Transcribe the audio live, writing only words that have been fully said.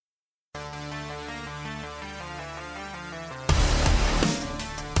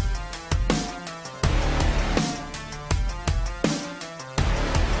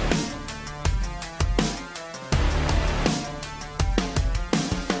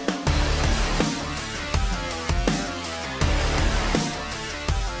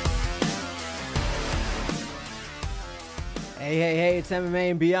Hey, it's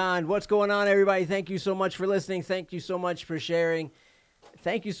MMA and Beyond. What's going on, everybody? Thank you so much for listening. Thank you so much for sharing.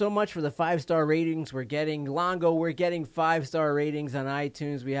 Thank you so much for the 5-star ratings we're getting. Longo, we're getting 5-star ratings on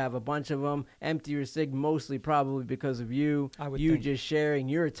iTunes. We have a bunch of them. Empty or Sig, mostly probably because of you. Just sharing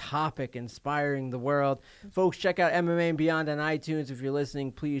your topic, inspiring the world. Folks, check out MMA and Beyond on iTunes. If you're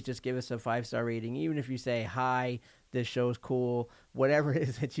listening, please just give us a 5-star rating. Even if you say, hi, this show's cool, whatever it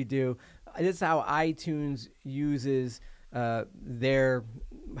is that you do. This is how iTunes uses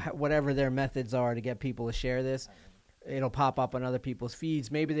whatever their methods are to get people to share this. It'll pop up on other people's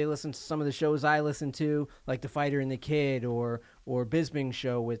feeds. Maybe they listen to some of the shows I listen to, like The Fighter and the Kid or Bisping's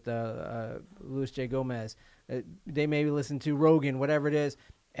show with Luis J. Gomez. They maybe listen to Rogan, whatever it is,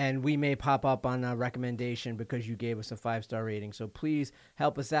 and we may pop up on a recommendation because you gave us a 5-star rating. So please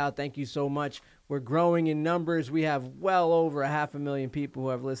help us out. Thank you so much. We're growing in numbers. We have well over 500,000 people who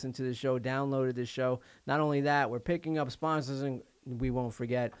have listened to the show, downloaded the show. Not only that, we're picking up sponsors, and we won't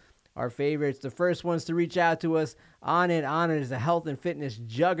forget our favorites. The first ones to reach out to us, Onnit. Onnit is a health and fitness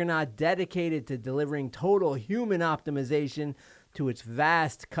juggernaut dedicated to delivering total human optimization to its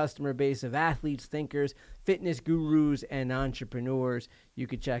vast customer base of athletes, thinkers, fitness gurus, and entrepreneurs. You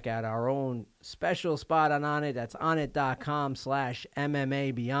can check out our own special spot on Onnit. That's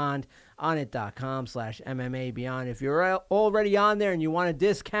onnit.com/MMA Beyond. Onnit.com/MMA Beyond. If you're already on there and you want a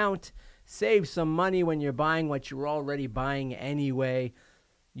discount, save some money when you're buying what you're already buying anyway.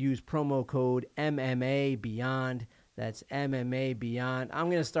 Use promo code MMA Beyond. That's MMA Beyond. I'm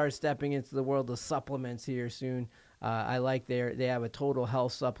going to start stepping into the world of supplements here soon. I like they have a total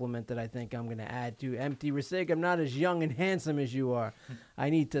health supplement that I think I'm going to add to. Empty Resig, I'm not as young and handsome as you are. I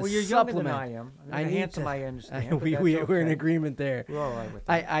need to supplement. You're younger than I am. Handsome, I understand. We're in agreement there. We're all right with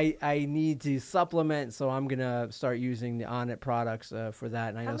that. I need to supplement, so I'm going to start using the Onnit products for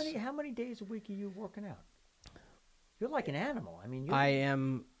that. And how many days a week are you working out? You're like an animal. I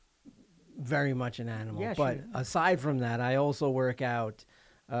am very much an animal. Yes, but aside from that, I also work out.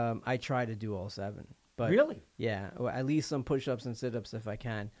 I try to do all 7. But really? Yeah, or at least some push-ups and sit-ups if I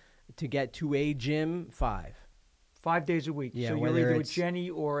can. To get to a gym, 5. 5 days a week. Yeah, so you're either with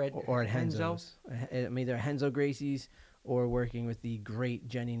Jenny or at Henzo's. I'm either at Henzo Gracie's or working with the great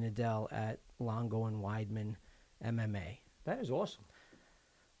Jenny Nadell at Longo and Weidman MMA. That is awesome.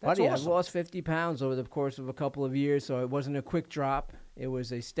 Buddy, I've lost 50 pounds over the course of a couple of years, so it wasn't a quick drop. It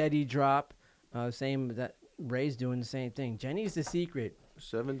was a steady drop. Same that Ray's doing the same thing. Jenny's the secret.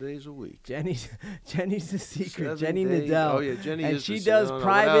 7 days a week. Jenny's the secret. 7 Jenny days. Nadell. Oh yeah, Jenny and is. she does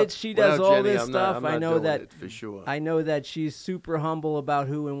privates. She does all Jenny, this I'm stuff. Not I know doing that it for sure. I know that she's super humble about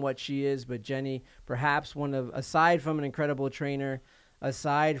who and what she is. But Jenny, perhaps aside from an incredible trainer,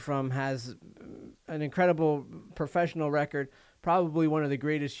 aside from has an incredible professional record, probably one of the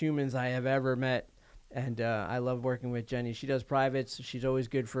greatest humans I have ever met. And I love working with Jenny. She does privates. She's always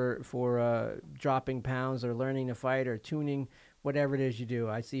good for dropping pounds or learning to fight or tuning, whatever it is you do.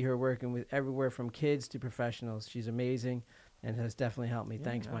 I see her working with everywhere from kids to professionals. She's amazing and has definitely helped me.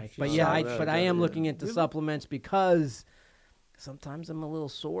 Thanks, Mike. But I am looking into supplements because sometimes I'm a little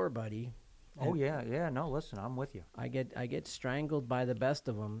sore, buddy. Oh, yeah. No, listen, I'm with you. I get strangled by the best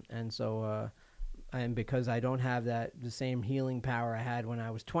of them. And so and because I don't have the same healing power I had when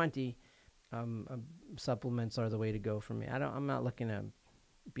I was 20, supplements are the way to go for me. I'm not looking to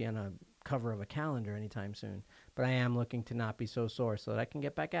be on a cover of a calendar anytime soon, but I am looking to not be so sore so that I can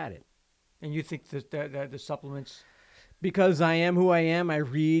get back at it. And you think that the supplements? Because I am who I am, I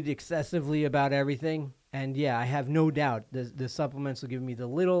read excessively about everything, and yeah, I have no doubt the supplements will give me the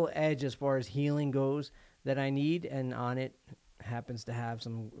little edge as far as healing goes that I need, and Onnit happens to have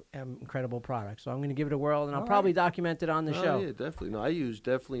some incredible products. So I'm going to give it a whirl, and I'll probably document it on the show. Yeah, definitely. No, I use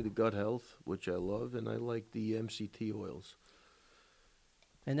definitely the gut health, which I love, and I like the MCT oils.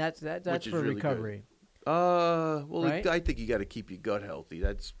 And that's for really recovery. Right? I think you got to keep your gut healthy.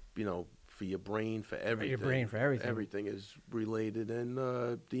 That's, for your brain, for everything. Your brain, for everything. Everything is related. And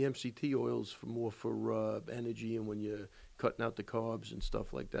the MCT oils for energy, and when you're cutting out the carbs and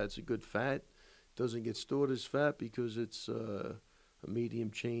stuff like that. It's a good fat. Doesn't get stored as fat because it's a medium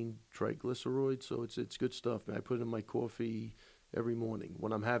chain triglyceride, so it's good stuff. I put it in my coffee every morning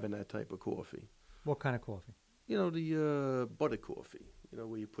when I'm having that type of coffee. What kind of coffee? The butter coffee.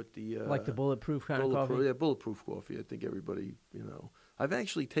 Where you put the like the bulletproof kind of coffee. Yeah, bulletproof coffee. I think everybody, I've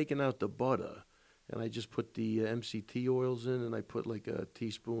actually taken out the butter and I just put the MCT oils in, and I put like a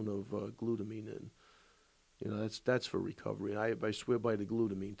teaspoon of glutamine in. That's for recovery. I swear by the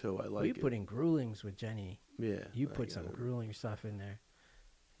glutamine too. I like it. You put in gruelings with Jenny. Yeah. You put some grueling stuff in there.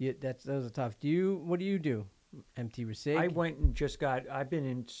 Yeah, those are tough. What do you do? Empty Resig? I went and I've been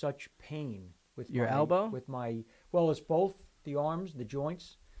in such pain with your elbow? With it's both the arms, the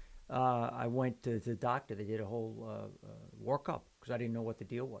joints. I went to the doctor. They did a whole workup because I didn't know what the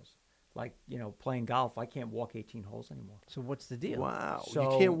deal was. Like, playing golf, I can't walk 18 holes anymore. So what's the deal? Wow.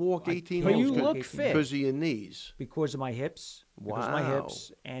 So you can't walk I 18 But holes you because- look fit. because of your knees. Because of my hips. Because of my Wow.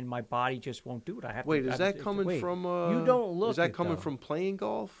 hips, and my body just won't do it. I have Wait, to. is that coming wait, from? you don't look Is that it, coming though. from playing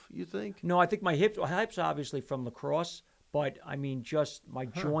golf? You think? No, I think my hips obviously from lacrosse, but I mean, just my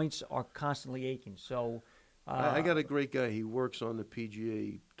joints are constantly aching. So, I got a great guy. He works on the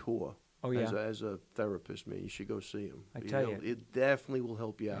PGA Tour. Oh, yeah? As a therapist, man, you should go see him. I tell you. It definitely will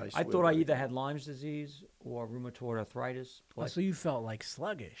help you out. I I swear, thought I buddy. either had Lyme's disease or rheumatoid arthritis. Oh, But, so you felt like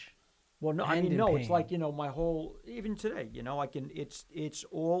sluggish. well, no, I and mean, in no, it's pain. like my whole even today. I can. It's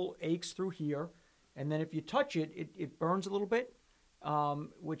all aches through here, and then if you touch it, it burns a little bit,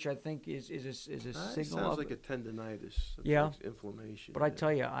 which I think is a It signal sounds of like a tendonitis. It's Yeah. like inflammation. But I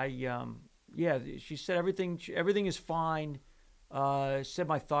tell you, yeah, she said everything is fine. Said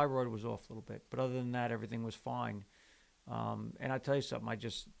my thyroid was off a little bit, but other than that, everything was fine. And I tell you something,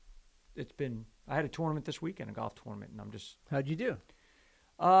 I had a tournament this weekend, a golf tournament, and I'm just, How'd you do?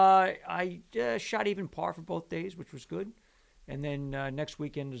 I shot even par for both days, which was good. And then next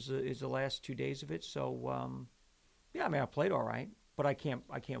weekend is the last 2 days of it. So yeah, I mean, I played all right, but I can't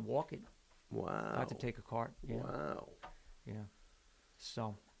walk it. Wow. I have to take a cart. Yeah. Wow. Yeah.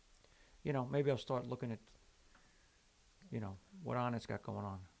 So, maybe I'll start looking at, what Onnit's got going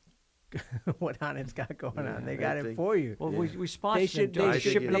on. What Onnit's got going Yeah, on? They I got it think- for you. Well, Yeah. we sponsored They should. them. I They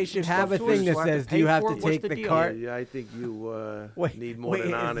think should. it- They should have a stuff to us. thing that Do I have to says, "Do pay you have for to it? What's take the the deal? cart?" Yeah, I think you Wait, need more wait, than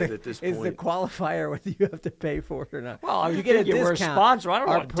is on the- it at this point. Is the qualifier whether you have to pay for it or not? Well, I you mean, get a figure we're a discount. sponsor. I don't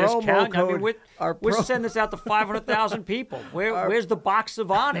Our want a discount. promo I mean, code- our we're pro- sending this out to 500,000 people. Where's the box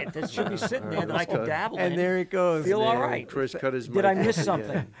of On It that should be sitting there that I can dabble in? And there it goes. Feel all Yeah, right. Chris cut his Did I mic miss off something?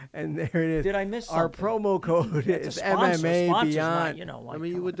 again. And there it is. Did I miss Our something? promo code It's is a sponsor. MMA Sponsor's Beyond. not, I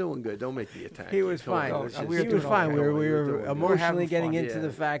mean, you were doing good. Don't make me attack He you. was Come on, fine. let's we just- were He was doing fine. okay. We You were doing good. emotionally having getting fun. into Yeah.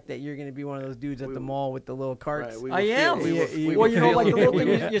 the fact that you're going to be one of those dudes at We the were- mall with the little carts. Right, we I were am. feeling- Yeah, we Well, were you know, like the feeling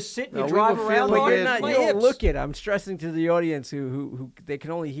little it. thing you sit and No, you we drive were around feeling on. it. You're not, My you don't hips. look it. I'm stressing to the audience who they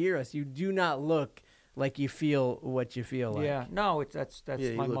can only hear us. You do not look like you feel what you feel like. Yeah, no, that's Yeah,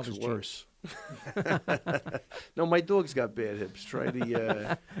 he my looks mother's genes. worse. No, my dog's got bad hips. Try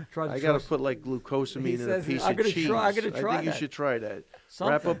the. Try the I gotta choice. put like glucosamine in a says he- piece I'm of gonna cheese. try- I'm gonna I try think you that. should try that.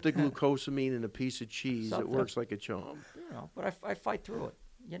 Something. Wrap up the glucosamine in a piece of cheese. Something. It works like a charm. But I fight through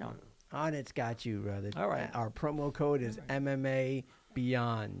it. On it's got you, brother. All right. Our promo code is MMA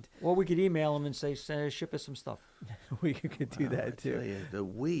Beyond. Or we could email them and say, ship us some stuff. We could do I that tell too. you, the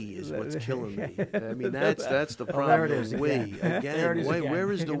we is what's That- killing me. I mean, that's the Oh, problem. there it is The we again. There it is again.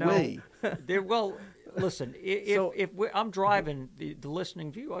 Where is the You know, we? Well, listen. So- If I'm driving the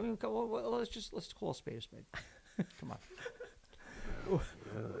listening view, I mean, well, let's call a spade a spade. Come on.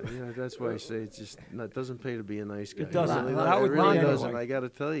 That's why I say it's just it doesn't pay to be a nice guy. It doesn't. It really, Not it with really me doesn't. anyway. I got to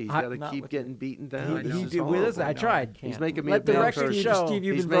tell you, he's I- got to Not keep with getting beaten down. He This is did with us. horrible. I tried. He's Can't. making me Let a the bad record person. show- Steve,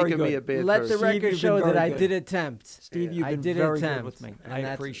 you've He's been very making me good. a bad Let the person. Steve, record you've show been that very I good. did attempt. Steve, you've I been did very good attempt. with me. And I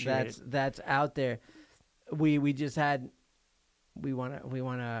that's, appreciate it. That's out there. We just had. We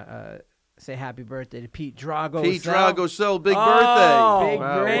wanna say happy birthday to Pete Drago. Pete Sal. Drago, so big Oh, birthday. Big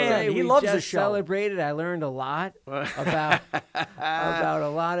Wow, man. birthday. He We loves the just show. celebrated. I learned a lot about a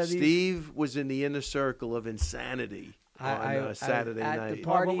lot of these. Steve was in the inner circle of insanity on Saturday at night. the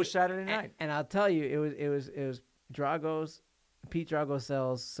party. What was Saturday night? And I'll tell you, it was Pete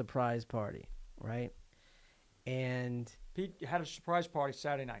Drago's surprise party, right? And Pete had a surprise party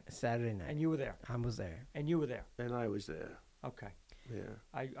Saturday night, Saturday night, and you were there, I was there. and you were there. And I was there. Okay. Yeah.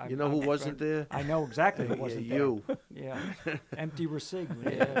 I You know who wasn't there? I know exactly who Yeah, wasn't you. there. Yeah. Empty Resig.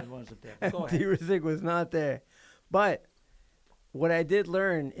 Yeah, he wasn't there. Go D. ahead. Rizig was not there. But what I did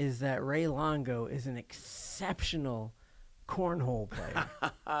learn is that Ray Longo is an exceptional cornhole player.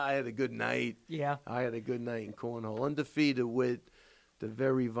 I had a good night. Yeah. I had a good night in cornhole. Undefeated with the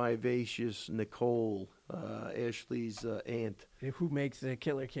very vivacious Nicole, Ashley's aunt. Who makes the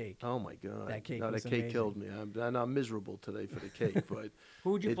killer cake? Oh, my God. That cake No, was that cake amazing. killed me. I'm miserable today for the cake. But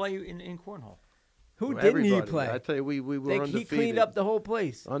Who would you It- play in cornhole? Who didn't he everybody. play? I tell you, we were He undefeated. cleaned up the whole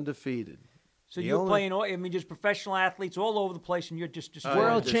place. Undefeated. So The you're only- playing, I mean, just professional athletes all over the place, and you're just Oh, yeah,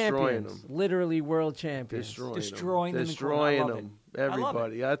 World destroying champions. them. Literally world champions. Destroying them in cornhole. I Destroying love it. them. I love it.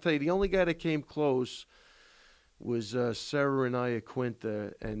 Everybody. I tell you, the only guy that came close was Sarah and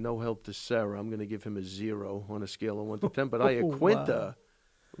Iaquinta, and no help to Sarah. I'm going to give him a 0 on a scale of 1 to 10. But Iaquinta Wow.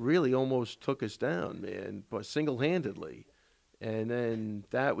 really almost took us down, man, but single-handedly. And then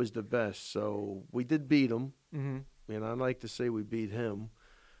that was the best. So we did beat him. Mm-hmm. And I'd like to say we beat him.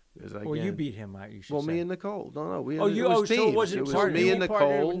 Or you beat him, you should Well, say. me and Nicole. No, we. Oh, It you- was oh, so it teams. wasn't It was partner. me You and partnered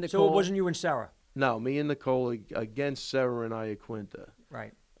Nicole. with So it wasn't you and Sarah. No, me and Nicole against Sarah and Iaquinta.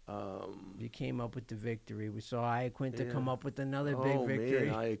 Right. You came up with the victory. We saw Iaquinta Yeah. come up with another big Oh victory.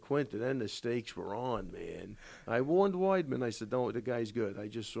 man, Iaquinta. Then the stakes were on, man. I warned Weidman. I said, "No, the guy's good. I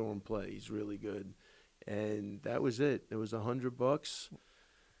just saw him play. He's really good." And that was it. It was $100.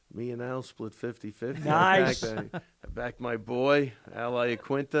 Me and Al split 50-50. Nice. I backed my boy, Al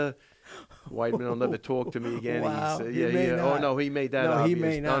Iaquinta. Weidman will never talk to me again. Wow, He said, he yeah, may yeah. not. Oh no, he made that No, he obvious.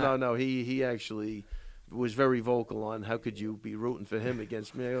 may not. No. He actually was very vocal on how could you be rooting for him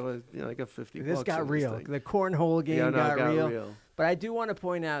against me. I got 50 This bucks got in real. thing. The cornhole game Yeah, no, it got real. But I do want to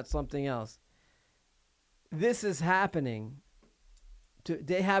point out something else. This is happening.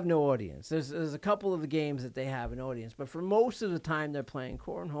 They have no audience. There's a couple of the games that they have an audience, but for most of the time they're playing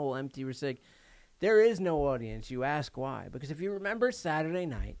cornhole, empty, rig. There is no audience. You ask why? Because if you remember Saturday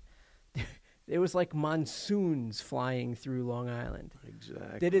night, it was like monsoons flying through Long Island.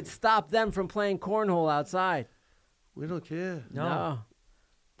 Exactly. Did it stop them from playing cornhole outside? We don't care. No.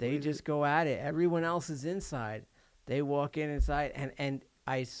 They just go at it. Everyone else is inside. They walk in inside, and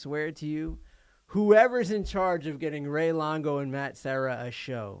I swear to you, whoever's in charge of getting Ray Longo and Matt Serra a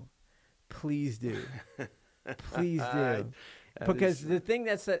show, please do. Please do. Because the thing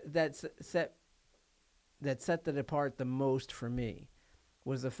that set that apart the most for me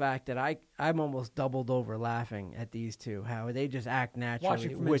was the fact that I'm almost doubled over laughing at these two, how they just act naturally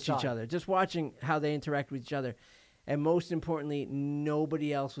Watching from with each inside. other, just watching how they interact with each other. And most importantly,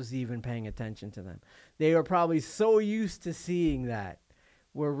 nobody else was even paying attention to them. They were probably so used to seeing that,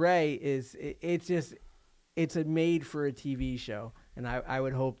 where Ray is, it's a made for a TV show. And I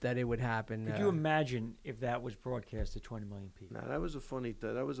would hope that it would happen. Could you imagine if that was broadcast to 20 million people? Nah, that was a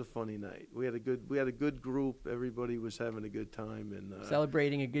funny night. We had a good group. Everybody was having a good time and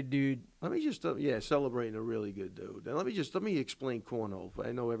celebrating a good dude? Let me just celebrating a really good dude. And let me explain cornhole.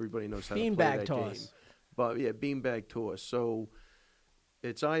 I know everybody knows how to play Beanbag that toss. game. But yeah, beanbag toss. So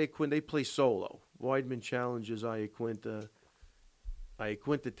it's Iaquinta. They play solo. Weidman challenges Iaquinta.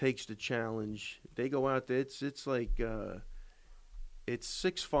 Iaquinta takes the challenge. They go out there. It's like it's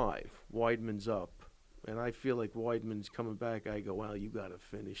 6-5. Weidman's up. And I feel like Weidman's coming back. I go, well, you got to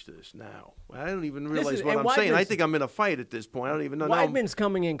finish this now. I don't even realize what I'm saying. I think I'm in a fight at this point. I don't even know. Weidman's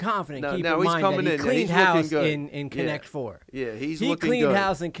coming in confident. No, Keep no, in he's mind coming that he in. cleaned He's looking house good. in Connect 4. Yeah, he He looking cleaned good.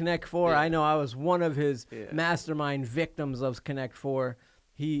 house in Connect 4. Yeah. I know I was one of his Yeah. mastermind victims of Connect 4.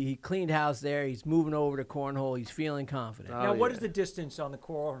 He cleaned house there. He's moving over to cornhole. He's feeling confident. Oh, Now, what yeah. is the distance on the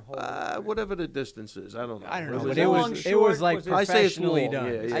cornhole? Whatever the distance is, I don't know. I don't know, Was but it it long, was short? like Was it- I say it's professionally long, done.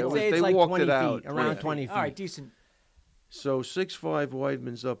 yeah, yeah, I'd it was- say it's they like walked 20 it out, feet, around 20 20 feet. All right, decent. So 6-5,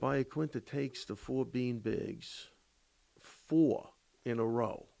 Weidman's up. Iaquinta takes the 4 beanbags, 4 in a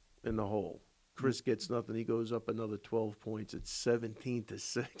row in the hole. Chris gets nothing. He goes up another 12 points. It's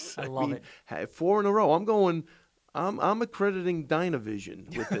 17-6. I love it. 4 in a row. I'm accrediting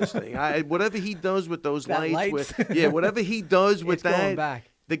Dynavision with this thing. Whatever he does with those That lights, lights? whatever he does with It's going that,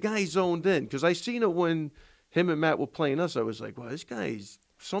 back. the guy zoned in. Because I seen it when him and Matt were playing us. I was like, well,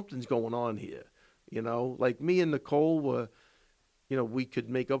 something's going on here. You know, like me and Nicole were, we could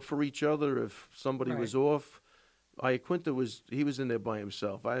make up for each other if somebody was off. Iaquinta was in there by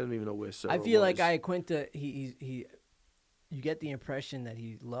himself. I don't even know where Sarah I feel like was. Iaquinta, you get the impression that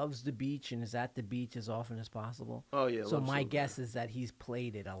he loves the beach and is at the beach as often as possible. Oh, yeah. So loves my something. guess is that he's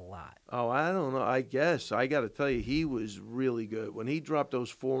played it a lot. Oh, I don't know. I guess. I got to tell you, he was really good. When he dropped those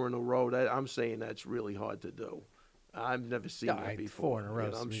 4 in a row, I'm saying that's really hard to do. I've never seen that before. 4 in a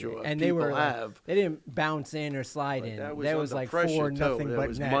row. I'm sure. And they were have. they didn't bounce in or slide But in. that There was under like pressure, 4-0 too. There but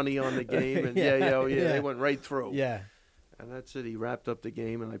was net. money on the game, and Yeah, they went right through. Yeah. And that's it. He wrapped up the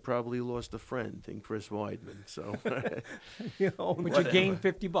game, and I probably lost a friend in Chris Weidman. So But you gained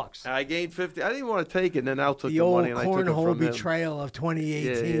 $50. I gained 50. I didn't want to take it, and then Al took The the old money, and I took it cornhole from him. betrayal of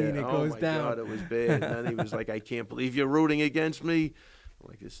 2018. It oh goes my down. God, it was bad. And then he was like, "I can't believe you're rooting against me." I'm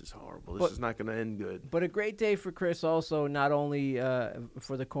like, this is horrible. This is not going to end good. But a great day for Chris also, not only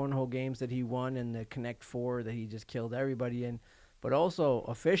for the cornhole games that he won and the Connect 4 that he just killed everybody in, but also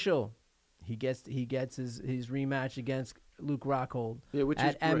official. He gets his rematch against Luke Rockhold Which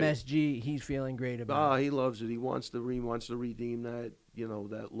at is great. MSG. He's feeling great about it. He loves it. He wants to redeem that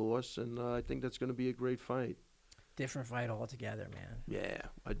that loss, and I think that's going to be a great fight. Different fight altogether, man. Yeah,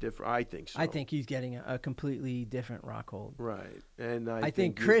 I think so. I think he's getting a completely different Rockhold. Right, and I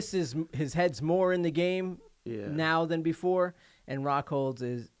think Chris his head's more in the game now than before, and Rockhold's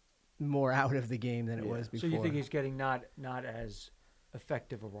is more out of the game than it was So before. you think he's getting not as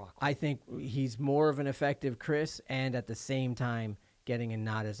effective a rock? I think he's more of an effective Chris, and at the same time, getting a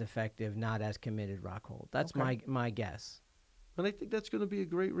not as effective, not as committed Rockhold. That's Okay. my guess. And I think that's going to be a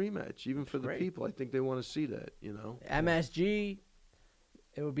great rematch, even for the Great. people. I think they want to see that. You know. MSG,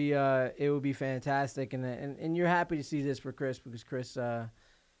 it would be fantastic, and you're happy to see this for Chris because Chris,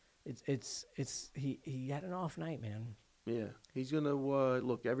 he had an off night, man. Yeah, he's gonna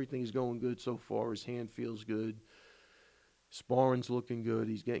look. Everything's going good so far. His hand feels good. Sparring's looking good.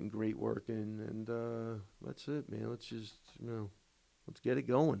 He's getting great work in, and that's it, man. Let's just let's get it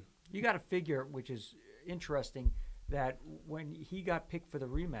going. You got to figure, which is interesting, that when he got picked for the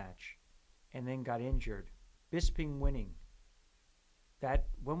rematch and then got injured, Bisping winning,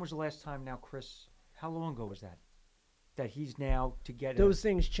 when was the last time now, Chris, how long ago was that? That he's now to get Those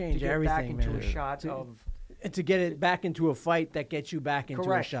things change to get everything, back into man. a shot of To get it back into a fight that gets you back into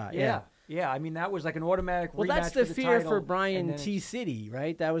correct. a shot. Yeah. I mean, that was like an automatic Well, rematch that's the for fear title, for and Brian then T. City,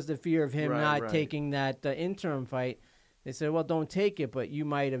 right? That was the fear of him Right, not right. taking that interim fight. They said, well, don't take it, but you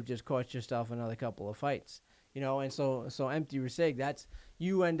might have just cost yourself another couple of fights. And so empty Rasig, that's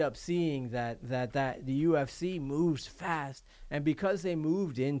you end up seeing that the UFC moves fast, and because they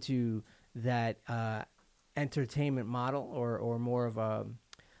moved into that entertainment model or more of a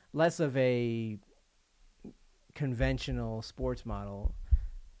less of a conventional sports model,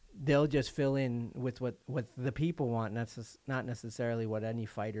 they'll just fill in with what the people want, not necessarily what any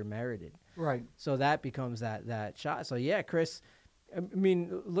fighter merited. right. So that becomes that shot. So yeah, Chris. I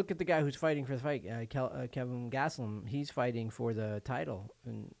mean, look at the guy who's fighting for the fight, Kevin Gastelum. He's fighting for the title,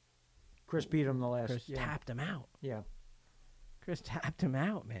 and Chris beat him the last. Chris tapped him out. Yeah. Chris tapped him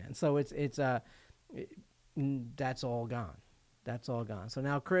out, man. So that's all gone. That's all gone. So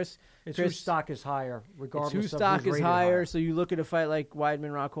now Chris, It's Chris whose stock is higher, regardless whose of stock who's is rated higher. So you look at a fight like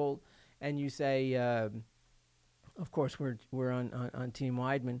Weidman Rockhold, and you say, of course we're on Team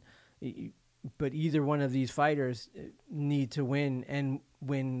Weidman, but either one of these fighters need to win and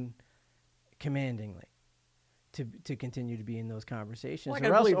win commandingly to continue to be in those conversations. Well, I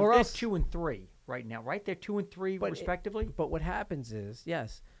gotta believe they're 2-3 right now, right? They're 2-3 respectively. But what happens is,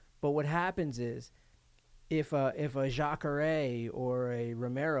 yes. But what happens is, if a Jacare or a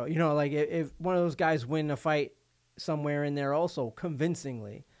Romero, like if one of those guys win a fight somewhere in there also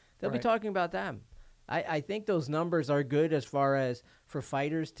convincingly, they'll be Right. talking about them. I think those numbers are good as far as for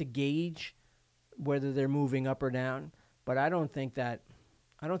fighters to gauge whether they're moving up or down. But I don't think that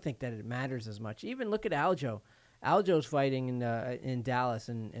it matters as much. Even look at Aljo. Aljo's fighting in Dallas,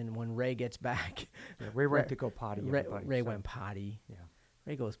 and when Ray gets back, Yeah, Ray went to go potty. everybody, Ray so, went potty. Yeah.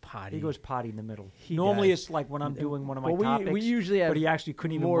 Ray goes potty. He goes potty in the middle. He Normally, does. it's like when I'm doing one of my Well, topics. we usually have but he actually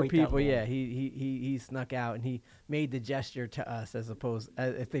couldn't even more wait people. That long. Yeah, he snuck out and he made the gesture to us as opposed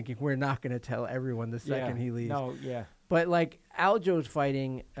thinking we're not going to tell everyone the second he leaves. No, yeah. But like Aljo's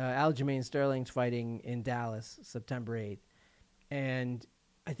fighting, Aljamain Sterling's fighting in Dallas September 8th, and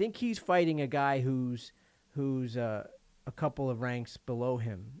I think he's fighting a guy who's a couple of ranks below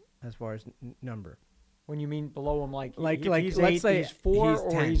him as far as number. When you mean below him, like let's he's 8, say he's 4, he's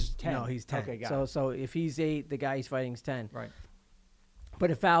or 10. he's 10. No, he's 10. Okay, got it. So if he's 8, the guy he's fighting is 10. Right.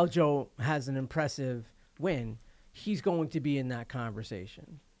 But if Aljo has an impressive win, he's going to be in that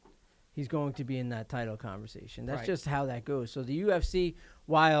conversation. He's going to be in that title conversation. That's Right. just how that goes. So the UFC,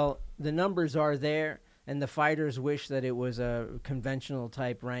 while the numbers are there and the fighters wish that it was a conventional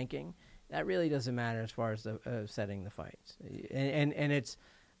type ranking, that really doesn't matter as far as the setting the fights. And it's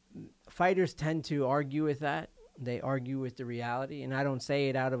fighters tend to argue with that. They argue with the reality, and I don't say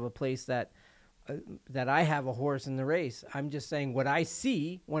it out of a place that I have a horse in the race. I'm just saying what I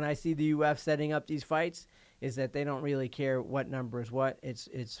see when I see the UFC setting up these fights is that they don't really care what number is what. It's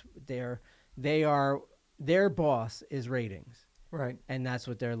their boss is ratings, Right. and that's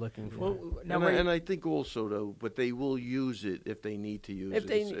what they're looking for. Well, now And, Ray, and I think also though, but they will use it if they need to use if it.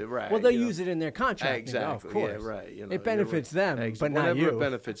 they, Right, well, they'll you know. use it in their contract. Exactly. of course. Yeah, right. You know, It you're benefits right. them, but not whatever you. it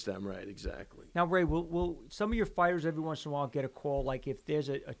benefits them, right? Exactly. now Ray, will some of your fighters every once in a while get a call, like if there's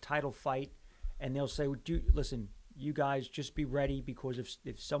a title fight, and they'll say, "Listen, you guys just be ready because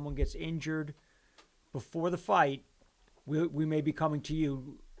if someone gets injured before the fight, we may be coming to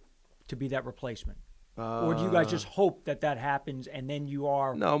you to be that replacement." Or do you guys just hope that happens and then you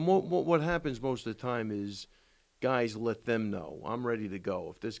are? No, what happens most of the time is guys let them know, I'm ready to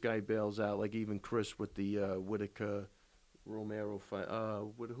go. If this guy bails out, like even Chris with the Whitaker Romero fight,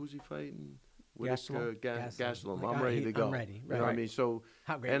 who's he fighting? Gastelum? Gastelum. Like, I'm ready to go. I'm ready. You know what I Right. mean? So,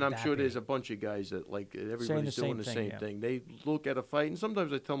 How great and would I'm that sure be? there's a bunch of guys that like everybody's same doing the thing, same yeah. thing. They look at a fight, and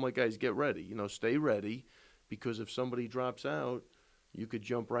sometimes I tell my guys, get ready. Stay ready, because if somebody drops out, you could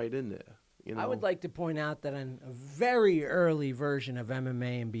jump right in there. I would like to point out that in a very early version of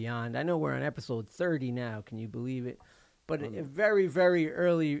MMA and Beyond, I know we're on episode 30 now, can you believe it? but a very, very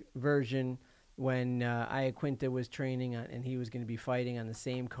early version when Iaquinta was training and he was going to be fighting on the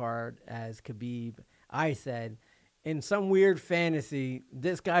same card as Khabib, I said, in some weird fantasy,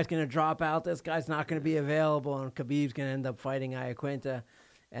 this guy's going to drop out, this guy's not going to be available, and Khabib's going to end up fighting Iaquinta.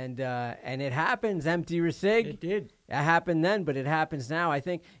 And it happens, empty Rasig. It did. It happened then, but it happens now. I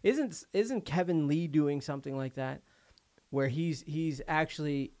think isn't Kevin Lee doing something like that, where he's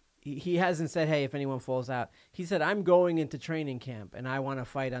actually he hasn't said, hey, if anyone falls out, he said, I'm going into training camp and I want to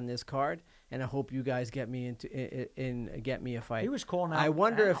fight on this card, and I hope you guys get me get me a fight. He was calling out. I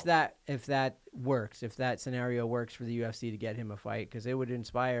wonder Al. if that works, if that scenario works for the UFC to get him a fight, because it would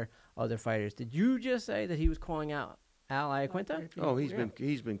inspire other fighters. Did you just say that he was calling out Al Iaquinta? Oh, he's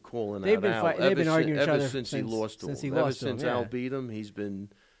been calling They've out been Al they've been arguing each ever other since he lost to him. Ever since Al beat him, he's been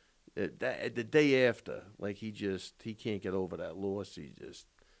the day after, like he can't get over that loss. He just,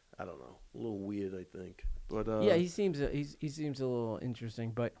 I don't know, a little weird, I think. But yeah, he seems a little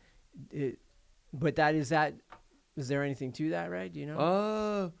interesting, but is there anything to that, right? Do you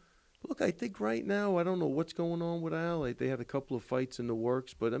know? Look, I think right now I don't know what's going on with Al. Like, they had a couple of fights in the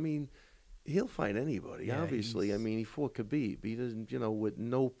works, but I mean, he'll fight anybody. Yeah, obviously, I mean, he fought Khabib. He doesn't, with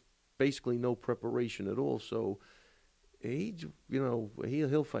basically no preparation at all. So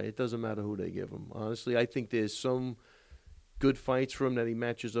he'll fight. It doesn't matter who they give him. Honestly, I think there's some good fights for him that he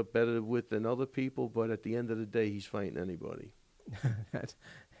matches up better with than other people. But at the end of the day, he's fighting anybody.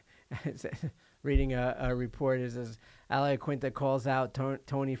 Reading a report, it says Al Iaquinta calls out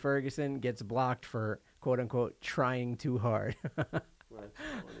Tony Ferguson, gets blocked for quote unquote trying too hard.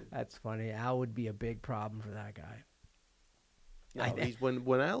 That's funny. Al would be a big problem for that guy.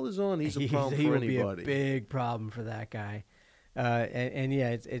 When Al is on, he's a problem for anybody. He would be a big problem for that guy. And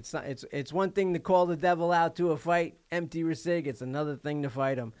yeah, it's one thing to call the devil out to a fight, empty Rasig. It's another thing to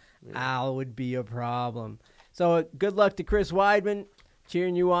fight him. Yeah. Al would be a problem. So good luck to Chris Weidman.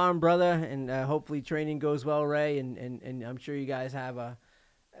 Cheering you on, brother, and hopefully training goes well, Ray. And I'm sure you guys have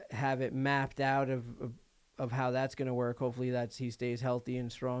it mapped out of how that's going to work. Hopefully he stays healthy and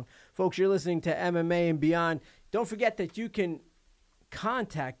strong. Folks, you're listening to MMA and Beyond. Don't forget that you can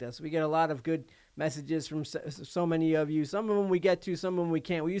contact us. We get a lot of good messages from so many of you. Some of them we get to, some of them we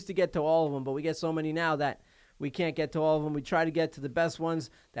can't. We used to get to all of them, but we get so many now that we can't get to all of them. We try to get to the best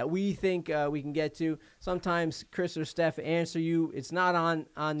ones that we think we can get to. Sometimes Chris or Steph answer you. It's not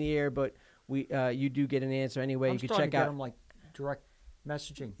on the air, but you do get an answer anyway. You can check out them like direct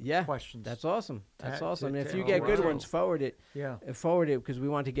messaging questions. That's awesome. That's awesome. And if you get good ones, forward it. Yeah. Forward it, because we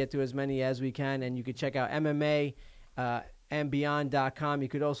want to get to as many as we can. And you can check out MMA and Beyond.com. You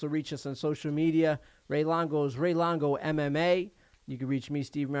could also reach us on social media. Ray Longo is Ray Longo MMA. You can reach me,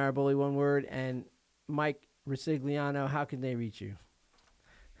 Steve Maraboli, one word, and Mike Risigliano. How can they reach you?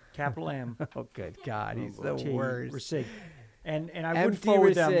 Capital M. Oh, good God. He's the worst. Rasig. And I would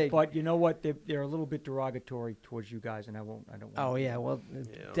forward them, but you know what? They're a little bit derogatory towards you guys, and I don't want Oh, yeah. Well,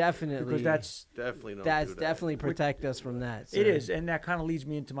 definitely. Because that's definitely protect us from that. It is, and that kind of leads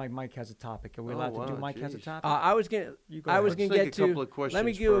me into my Mike Has a Topic. Are we allowed to do Mike Has a Topic? I was going to get to. Let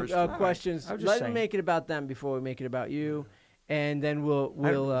me give questions. Let me make it about them before we make it about you, and then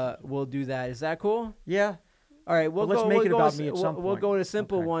we'll do that. Is that cool? Yeah. All right, let's make it about me at some point. We'll go to a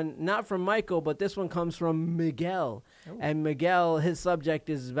simple one, not from Michael, but this one comes from Miguel. Oh. And Miguel, his subject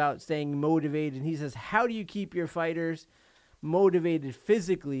is about staying motivated. And he says, how do you keep your fighters motivated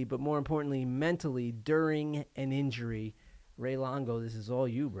physically, but more importantly, mentally during an injury? Ray Longo, this is all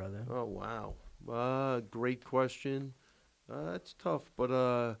you, brother. Oh, wow. Great question. It's tough,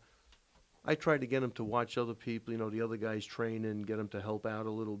 but I try to get him to watch other people, the other guys training, get him to help out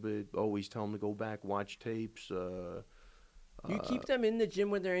a little bit. Always tell him to go back, watch tapes. You keep them in the gym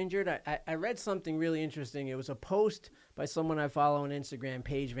when they're injured? I read something really interesting. It was a post by someone I follow on Instagram,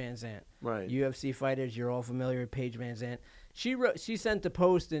 Paige Van Zandt. Right. UFC fighters, you're all familiar with Paige Van Zandt. She sent the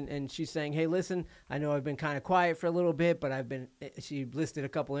post, and she's saying, hey, listen, I know I've been kind of quiet for a little bit, but she listed a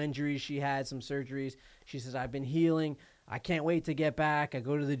couple injuries she had, some surgeries. She says, I've been healing. I can't wait to get back. I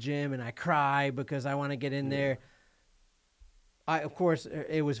go to the gym and I cry because I want to get in there. Of course,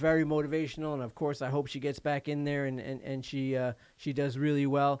 it was very motivational, and of course, I hope she gets back in there and she does really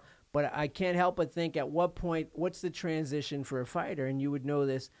well. But I can't help but think, at what point, what's the transition for a fighter? And you would know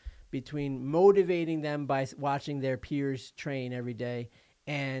this, between motivating them by watching their peers train every day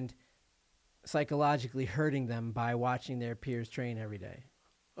and psychologically hurting them by watching their peers train every day.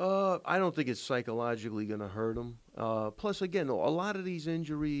 I don't think it's psychologically going to hurt him. Plus, again, a lot of these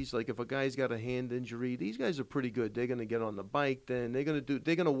injuries, like if a guy's got a hand injury, these guys are pretty good. They're going to get on the bike, then they're going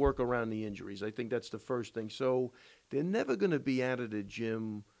to work around the injuries. I think that's the first thing. So they're never going to be out of the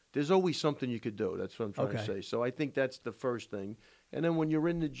gym there's always something you could do. That's what I'm trying to Okay. say. So I think that's the first thing. And then when you're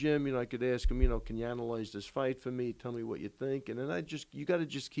in the gym, I could ask him, can you analyze this fight for me? Tell me what you think. And then you got to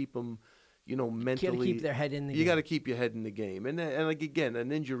just keep them, mentally. Got to keep their head in the You game. got to keep your head in the game. And like again,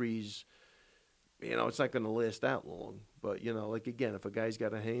 an injury's, it's not going to last that long. But like again, if a guy's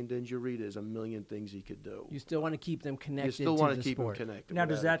got a hand injury, there's a million things he could do. You still want to keep them connected You still to want the to keep sport. them connected. Now,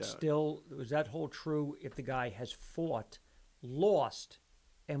 does without a that doubt. does that hold true if the guy has fought, lost,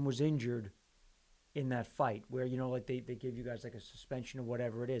 and was injured in that fight, where like they give you guys like a suspension or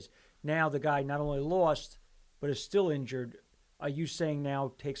whatever it is? Now the guy not only lost but is still injured. Are you saying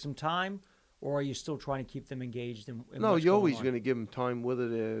now take some time, or are you still trying to keep them engaged in No, what's you're going always on? going to give them time, whether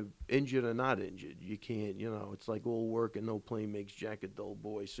they're injured or not injured. You can't, it's like all work and no play makes Jack a dull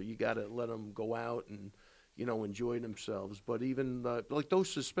boy. So you got to let them go out and, enjoy themselves. But even like those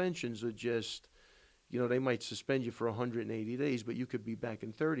suspensions are just, they might suspend you for 180 days, but you could be back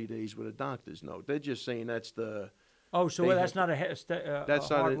in 30 days with a doctor's note. They're just saying that's the. Oh, so they that's have- not a That's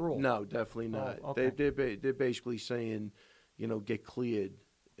a not hard a, rule. No, definitely not. Oh, okay. They're basically saying, get cleared,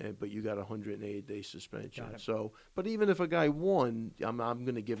 but you got a 180-day suspension. Got it. So, but even if a guy won, I'm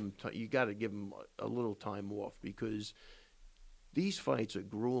going to give him. You got to give him a little time off, because these fights are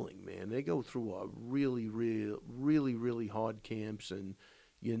grueling, man. They go through a really hard camps, and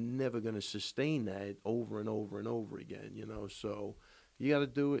you're never going to sustain that over and over and over again. So you got to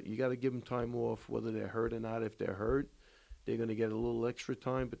do it. You got to give them time off, whether they're hurt or not. If they're hurt, they're going to get a little extra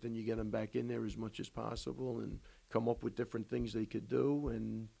time, but then you get them back in there as much as possible and come up with different things they could do,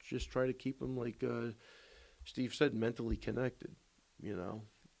 and just try to keep them, like Steve said, mentally connected.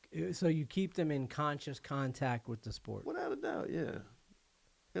 So you keep them in conscious contact with the sport. Without a doubt, yeah.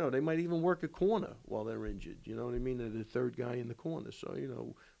 They might even work a corner while they're injured. You know what I mean? They're the third guy in the corner, so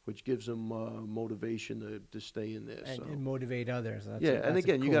which gives them motivation to stay in there. And motivate others. And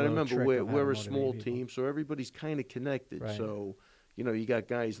again, you got to remember we're a small team. team, so everybody's kind of connected. Right. So you got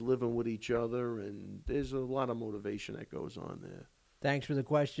guys living with each other, and there's a lot of motivation that goes on there. Thanks for the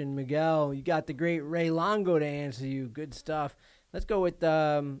question, Miguel. You got the great Ray Longo to answer you. Good stuff. Let's go with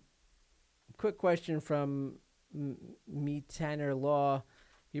quick question from me, Tanner Law.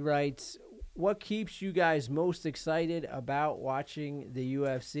 He writes, what keeps you guys most excited about watching the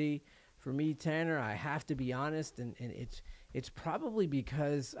UFC? For me, Tanner, I have to be honest, and it's probably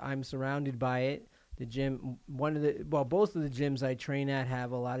because I'm surrounded by it. The gym, both of the gyms I train at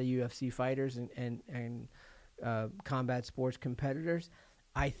have a lot of UFC fighters and combat sports competitors.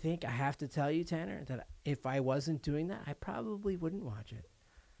 I think I have to tell you, Tanner, that if I wasn't doing that, I probably wouldn't watch it.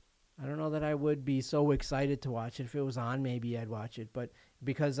 I don't know that I would be so excited to watch it. If it was on, maybe I'd watch it. But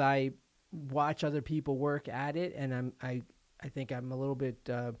because I watch other people work at it, and I think I'm a little bit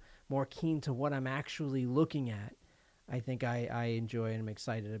more keen to what I'm actually looking at, I think I enjoy and I'm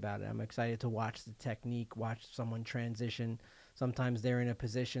excited about it. I'm excited to watch the technique, watch someone transition. Sometimes they're in a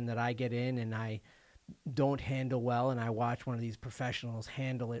position that I get in and I don't handle well, and I watch one of these professionals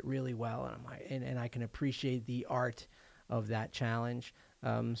handle it really well, and I'm like, and I can appreciate the art of that challenge.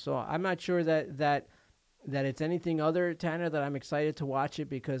 So I'm not sure that it's anything other, Tanner, that I'm excited to watch it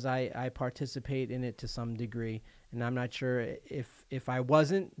because I participate in it to some degree, and I'm not sure if I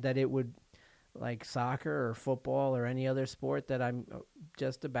wasn't, that it would, like soccer or football or any other sport, that I'm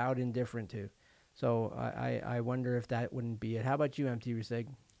just about indifferent to. So I wonder if that wouldn't be it. How about you, MT Rusig?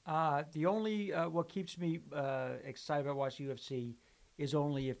 The only what keeps me excited about watching UFC is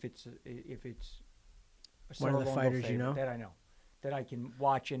only if it's a One of the Cerro Longo fighters you favorite know? that I know, that I can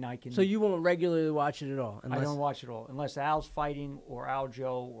watch, and I can. So you won't regularly watch it at all? I don't watch it all unless Al's fighting, or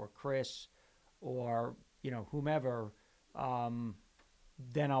Aljo, or Chris, or whomever.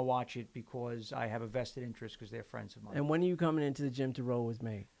 Then I'll watch it because I have a vested interest because they're friends of mine. And when are you coming into the gym to roll with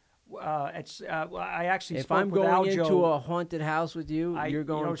me? I actually If spoke I'm with going Aljo. into a haunted house with you, you're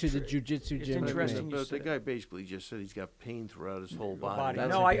going it's to the tr- jiu-jitsu it's gym with interesting me. you But the said- guy basically just said he's got pain throughout his whole body. body.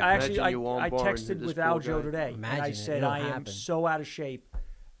 That's No, a I big- actually Imagine you I armbarring texted this with poor Aljo guy. today, Imagine and I it. said It'll I am happen. so out of shape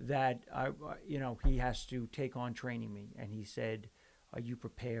that he has to take on training me, and he said, "Are you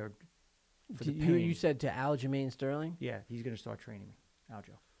prepared for the pain?" You said to Aljamain Sterling? Yeah, he's going to start training me,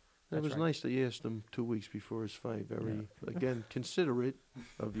 Aljo. That That's was right. nice that you asked him 2 weeks before his fight. Very, again, considerate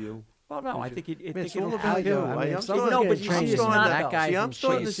of you. Well, no, I think it. Man, it's it'll all about Aljo, you. I mean, if I'm someone's starting, No, gonna but you train see, you, it's not that about- guy's see, I'm in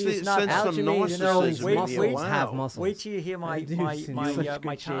starting to shape. it's sense not some Aljamain is no, his narcissism wait- in muscles you. wait- Wow. have muscles. Wait till you hear my That dude's my in my such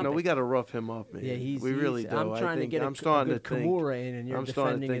my good shape. topic. No, we got to rough him up, man. Yeah, we really do. I'm trying to get I'm starting a good to think. Kimura in, and you're I'm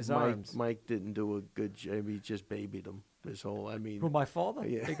starting defending to his think arms. Mike didn't do a good job. He just babied him. His whole, I mean, Who, my father?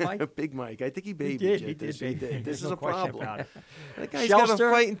 yeah. Big Mike? Big Mike. I think he babied did, you. he did This, baby. This There's is no a question problem. about it. That guy's got to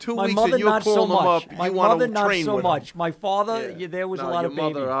Shelster, fight in 2 my weeks, mother and you're not so calling him much. up. My You want mother to not train so with much. him. My father, Yeah. there was No, a lot your of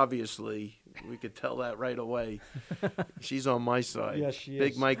baby. mother, obviously, we could tell that right away. She's on my side. Yes, she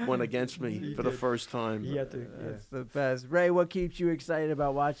Big is. Mike went against me He for the did. first time. He had to, yeah. That's the best. Ray, what keeps you excited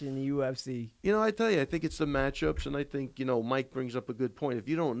about watching the UFC? You know, I tell you, I think it's the matchups, and I think, Mike brings up a good point. If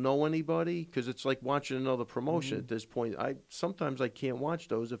you don't know anybody, because it's like watching another promotion at this point, sometimes I can't watch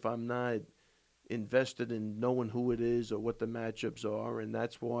those if I'm not invested in knowing who it is or what the matchups are, and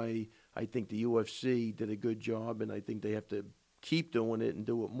that's why I think the UFC did a good job, and I think they have to keep doing it and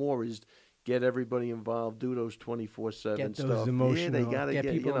do it more, is get everybody involved, do those 24/7 Get stuff. those emotional. Yeah, they gotta get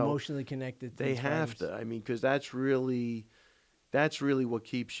people you know, emotionally connected. To they these have fighters. to. I mean, because that's really what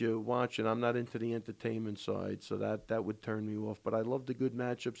keeps you watching. I'm not into the entertainment side, so that would turn me off. But I love the good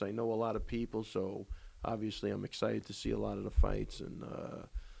matchups. I know a lot of people, so obviously I'm excited to see a lot of the fights, and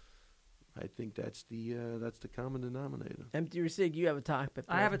I think that's the common denominator. Empty or Sig, you have a topic.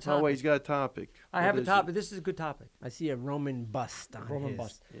 I have a Oh, topic. wait, he's got a topic. I have What a is topic. This is a good topic. I see a Roman bust on Roman his.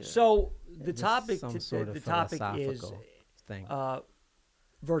 bust. Yeah. So the This is topic, some sort of the topic is philosophical thing.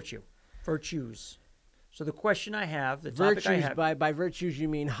 virtues. So the question I have, the topic I Virtues, have. by virtues you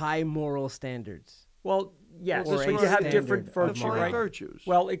mean high moral standards. Well, yes, Or but a you have standard different of virtue, moral. right? virtues.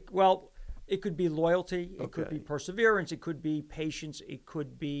 Well, it could be loyalty. It could be Okay. perseverance. It could be patience. It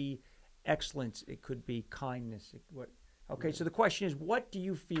could be excellence. It could be kindness. Okay, so the question is, what do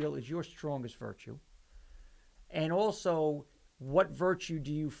you feel is your strongest virtue? And also, what virtue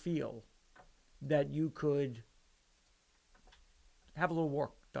do you feel that you could have a little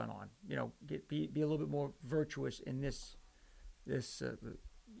work done on? Be a little bit more virtuous in this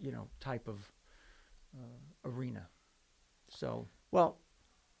type of arena. So, Well,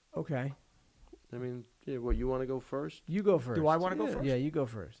 okay. I mean, yeah, what, you want to go first? You go first. do I want to go Yeah. first? Yeah, you go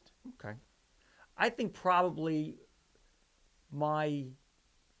first. Okay. I think probably my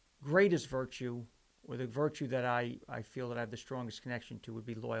greatest virtue, or the virtue that I feel that I have the strongest connection to, would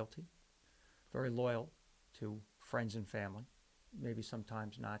be loyalty. Very loyal to friends and family. Maybe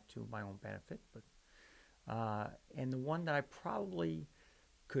sometimes not to my own benefit, but and the one that I probably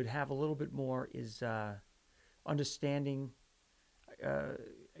could have a little bit more is understanding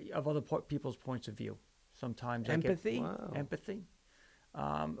of other people's points of view. Sometimes Empathy? I get empathy.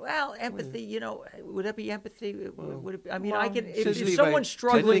 Empathy. Would that be empathy? Would it be, I mean, well, I can. If Steve, someone's I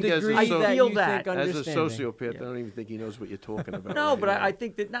struggling, think as a I so- feel you that. think As a understanding. sociopath, Yeah. I don't even think he knows what you're talking about. No, right but now. I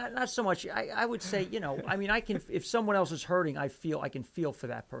think that not so much. I would say, I mean, I can. If someone else is hurting, I can feel for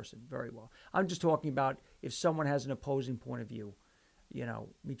that person very well. I'm just talking about if someone has an opposing point of view,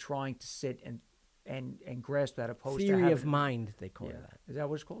 me trying to sit and grasp that opposed to Theory having, of mind, they call Yeah. that. Is that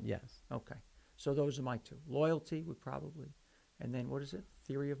what it's called? Yes. Okay. So those are my two. Loyalty would probably, and then what is it?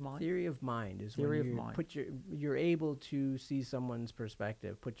 Theory of mind. Theory of mind is Theory when of you mind. you're able to see someone's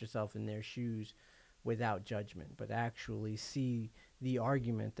perspective, put yourself in their shoes without judgment, but actually see the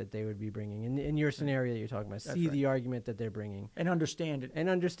argument that they would be bringing. In your scenario that you're talking about, That's see right. the argument that they're bringing And understand it. and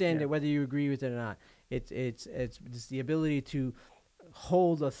understand Yeah. it, whether you agree with it or not. It's the ability to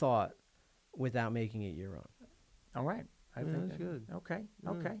hold a thought without making it your own. All right. I Yeah, think that's that- good. Okay. Yeah.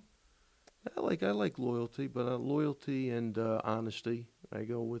 Okay. I like loyalty, but loyalty and honesty. I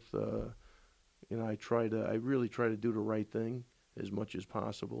go with I really try to do the right thing as much as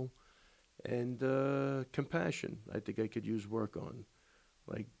possible, and compassion. I think I could use work on,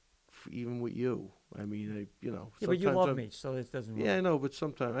 like even with you. I mean, Yeah, but you sometimes love I'm- me, so it doesn't. Work. Yeah, I know, but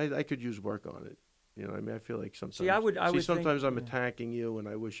sometimes I could use work on it. I mean, I feel like sometimes. I would think- sometimes I'm yeah. attacking you, and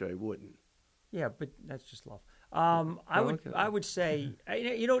I wish I wouldn't. Yeah, but that's just love. Oh, okay. I would say,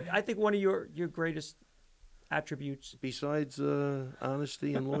 I think one of your greatest attributes. Besides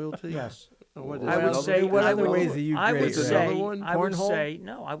honesty and loyalty. Yes. Oh, what is I it? would Another- say. what I other would- ways are you I would great, Ray? say. Another one? I would Cornhole? say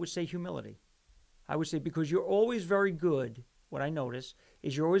no. I would say humility. I would say because you're always very good. What I notice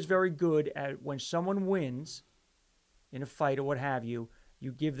is you're always very good at when someone wins in a fight or what have you.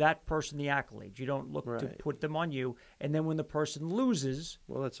 You give that person the accolades. You don't look to Right. put them on you. And then when the person loses,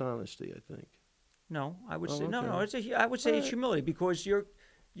 Well, that's honesty, I think. no, I would Oh, say no. okay. I would say it's Alright. humility because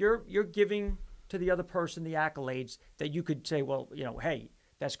you're giving to the other person the accolades that you could say, well, hey,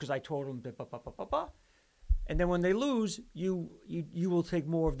 that's because I told them. Blah, blah, blah, blah, blah, blah. And then when they lose, you will take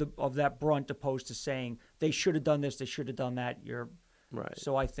more of that brunt opposed to saying they should have done this, they should have done that. Right.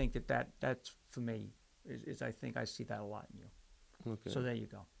 So I think that's for me is I think I see that a lot in you. Okay. So there you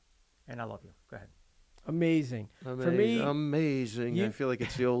go, and I love you. Go ahead. Amazing. For me, amazing. I you- feel like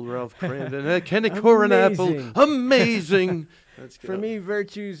it's the old Ralph Cramden. Kenny Coronapple. Amazing. Amazing. That's good. For me,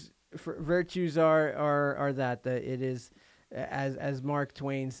 virtues virtues are that it is, as Mark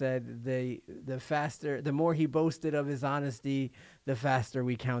Twain said, the more he boasted of his honesty, the faster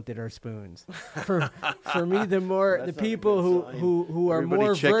we counted our spoons. For me, the more That's the not a people good sign. who are Everybody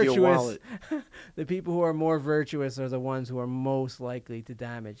more check your virtuous, wallet. the people who are more virtuous are the ones who are most likely to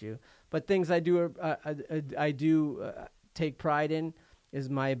damage you. But things I do take pride in is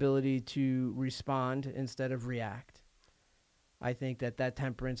my ability to respond instead of react. I think that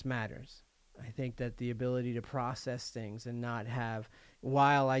temperance matters. I think that the ability to process things and not have,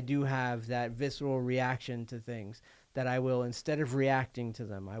 while I do have that visceral reaction to things, that I will, instead of reacting to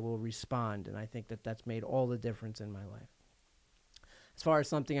them, I will respond. And I think that that's made all the difference in my life. As far as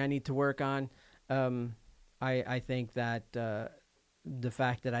something I need to work on, I think that the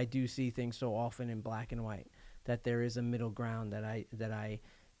fact that I do see things so often in black and white, that there is a middle ground that I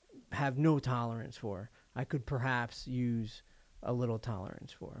have no tolerance for. I could perhaps use a little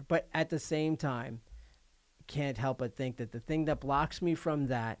tolerance for. But at the same time, can't help but think that the thing that blocks me from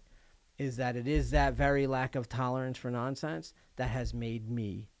that is that it is that very lack of tolerance for nonsense that has made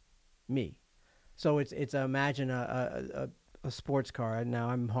me me. So it's imagine a sports car. Now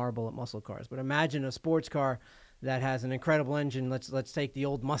I'm horrible at muscle cars, but imagine a sports car that has an incredible engine. Let's take the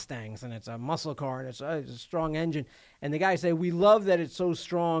old Mustangs, and it's a muscle car, and it's a strong engine. And the guys say, we love that it's so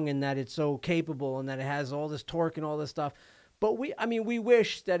strong and that it's so capable and that it has all this torque and all this stuff. But we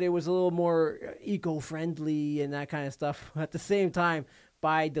wish that it was a little more eco-friendly and that kind of stuff. At the same time,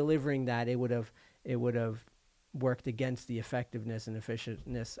 by delivering that, it would have worked against the effectiveness and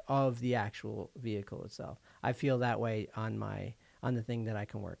efficientness of the actual vehicle itself. I feel that way on the thing that I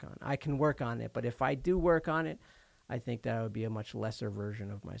can work on. I can work on it, but if I do work on it, I think that I would be a much lesser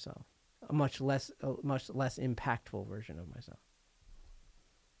version of myself, a much less impactful version of myself.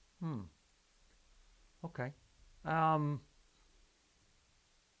 Okay.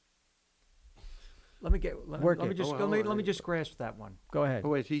 Let me just grasp that one. Go ahead. Oh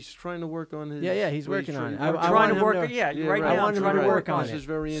wait, he's trying to work on his. Yeah, he's working on it. I'm trying to work. Right now, I want him to work on This it. is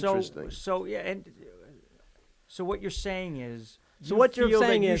very interesting. So what you're saying is. So what you're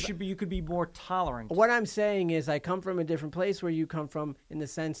saying is you could be more tolerant. What I'm saying is I come from a different place where you come from, in the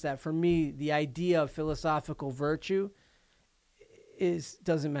sense that for me the idea of philosophical virtue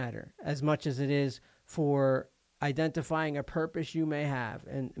doesn't matter as much as it is for identifying a purpose you may have.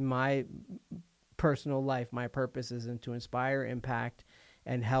 And my personal life, my purpose is to inspire, impact,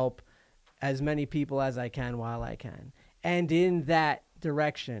 and help as many people as I can while I can. And in that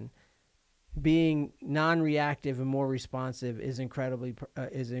direction, being non-reactive and more responsive is incredibly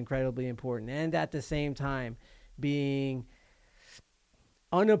important. And at the same time, being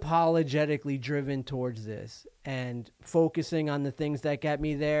unapologetically driven towards this and focusing on the things that get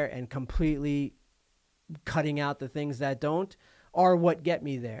me there and completely cutting out the things that don't are what get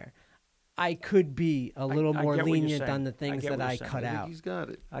me there. I could be a little more lenient on the things that I cut out. He's got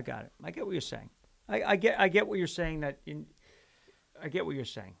it. I got it. I get what you're saying. I get what you're saying. I get what you're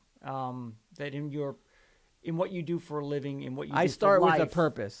saying. That in what you do for a living, in what you do for life, I start with a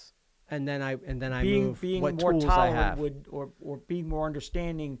purpose, and then I move being what more tools tolerant I have. or being more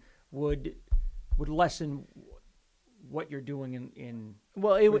understanding would lessen what you're doing in.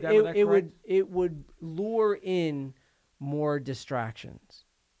 Well, it would lure in more distractions.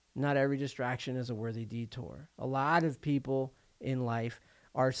 Not every distraction is a worthy detour. A lot of people in life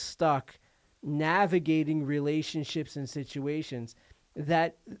are stuck navigating relationships and situations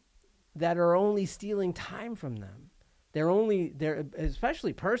that are only stealing time from them. They're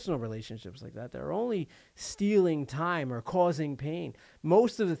especially personal relationships like that. They're only stealing time or causing pain.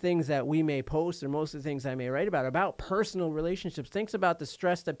 Most of the things that we may post or most of the things I may write about personal relationships. Think about the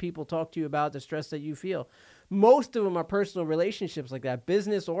stress that people talk to you about, the stress that you feel. Most of them are personal relationships like that,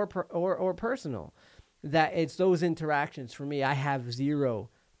 business or personal. That it's those interactions. For me, I have zero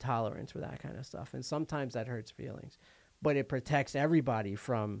tolerance for that kind of stuff, and sometimes that hurts feelings, but it protects everybody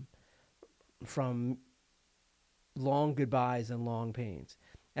from long goodbyes and long pains.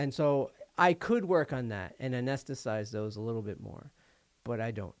 And so I could work on that and anesthetize those a little bit more, but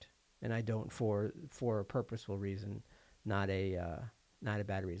I don't. And I don't for a purposeful reason, not a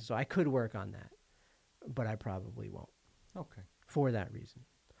bad reason. So I could work on that, but I probably won't. Okay. For that reason.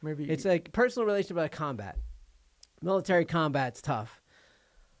 Maybe it's like personal relationship like combat. Military combat's tough.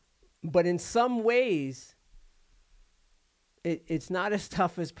 But in some ways, it's not as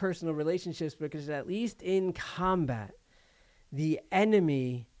tough as personal relationships, because at least in combat, the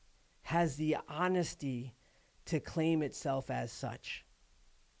enemy has the honesty to claim itself as such.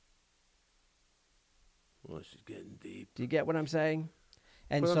 Well, she's getting deep. Do you get what I'm saying?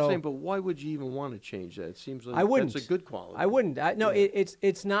 And But so I'm saying, but why would you even want to change that? It seems like I wouldn't. that's a good quality. I wouldn't. No, Yeah.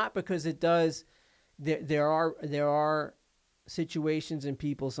 it's not, because it does. There are situations and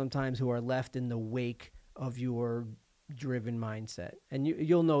people sometimes who are left in the wake of your driven mindset, and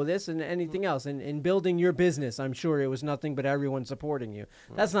you'll know this and anything else. And in building your business, I'm sure it was nothing but everyone supporting you.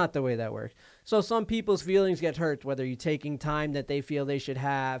 That's not the way that works. So some people's feelings get hurt, whether you're taking time that they feel they should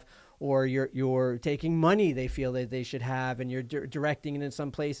have, or you're taking money they feel that they should have, and you're directing it in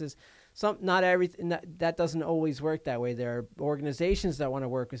some places. Not everything that doesn't always work that way. There are organizations that want to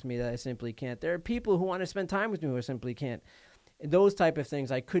work with me that I simply can't. There are people who want to spend time with me who I simply can't. Those type of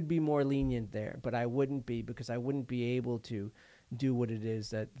things, I could be more lenient there, but I wouldn't be, because I wouldn't be able to do what it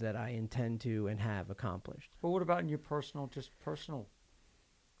is that I intend to and have accomplished. But what about in your personal?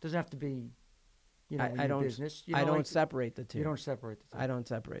 Doesn't have to be, in I your don't. business. I don't separate the two. You don't separate the two. I don't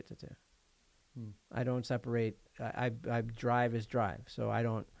separate the two. I don't separate. I drive is drive, so I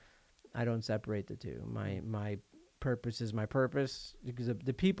don't separate the two. My purpose is my purpose, because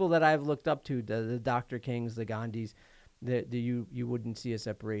the people that I've looked up to, the Dr. Kings, the Gandhis, you wouldn't see a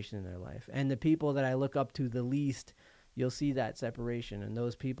separation in their life. And the people that I look up to the least, you'll see that separation. And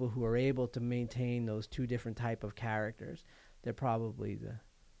those people who are able to maintain those two different type of characters, they're probably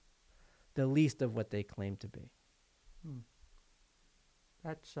the least of what they claim to be.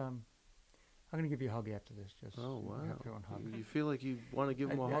 That's I'm going to give you a hug after this. Just Oh wow! everyone hug. You feel like you want to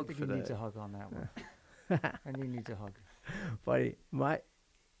give him a I hug think for he that. needs a hug on that one. And he needs a hug. Buddy,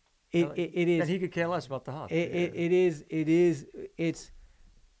 it is. And he could care less about the hug. It's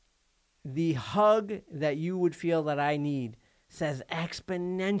the hug that you would feel that I need says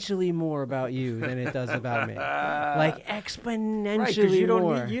exponentially more about you than it does about me. Like exponentially Right, because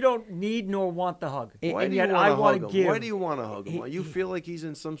more. you don't need nor want the hug. Why and do you yet want I to want hug to him? give. Why do you want to hug him? You feel like he's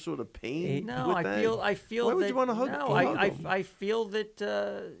in some sort of pain? No, with I that? feel. Why that, would you want to hug? No, hug him? I feel that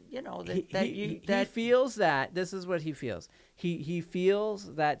he feels that. This is what he feels. He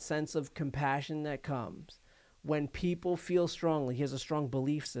feels that sense of compassion that comes when people feel strongly. He has a strong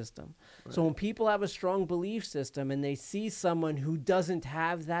belief system. Right. So when people have a strong belief system and they see someone who doesn't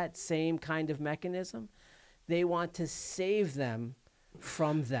have that same kind of mechanism, they want to save them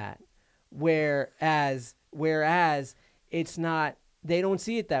from that. Whereas it's not, they don't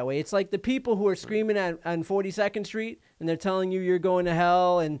see it that way. It's like the people who are screaming on 42nd Street and they're telling you you're going to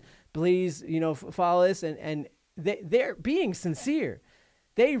hell and please, follow this. And they're being sincere.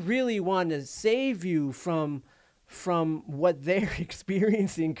 They really want to save you from what they're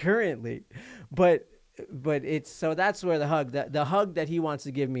experiencing currently. But it's, so that's where the hug that he wants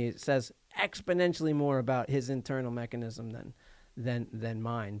to give me says exponentially more about his internal mechanism than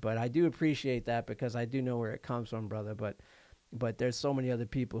mine. But I do appreciate that, because I do know where it comes from, brother. But there's so many other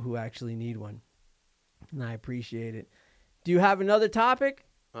people who actually need one, and I appreciate it. Do you have another topic?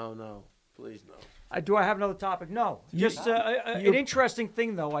 Oh no, please no. Do I have another topic? No. Just an interesting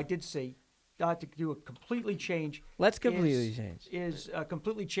thing, though, I did see, to do a completely change. Let's completely change.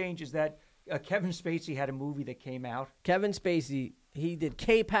 Completely change is that Kevin Spacey had a movie that came out. Kevin Spacey, he did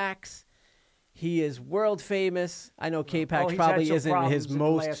K-Pax. He is world famous. I know K-Pax probably isn't his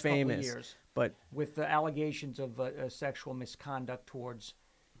most famous. Years, but with the allegations of sexual misconduct towards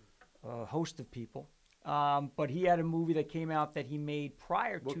a host of people. But he had a movie that came out that he made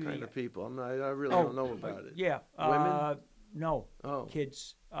prior to. What kind of people? I really don't know about it. Yeah, women. No, oh.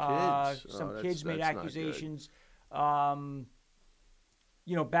 Kids. Kids. Some kids made accusations. Back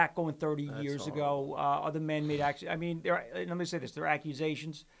going 30 years ago, other men made accusations. I mean, let me say this: there are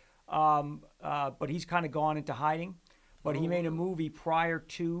accusations, but he's kind of gone into hiding. But he made a movie prior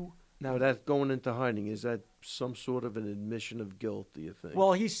to. Now, that going into hiding, is that some sort of an admission of guilt, do you think?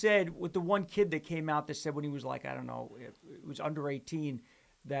 Well, he said, with the one kid that came out that said when he was like, I don't know, it was under 18,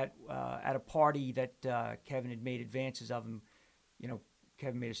 that at a party that Kevin had made advances of him,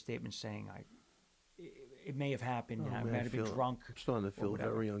 Kevin made a statement saying, it may have happened, I might have been drunk. I'm starting to feel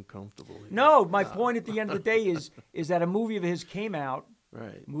very uncomfortable here. No, my point at the end of the day is that a movie of his came out.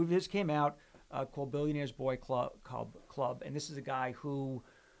 Right. A movie of his came out called Billionaires Boy Club, and this is a guy who...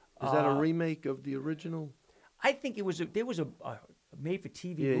 Is that a remake of the original? I think there was a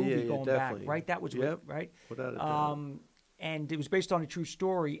made-for-TV movie going definitely. back, right? That was right. Without a doubt. And it was based on a true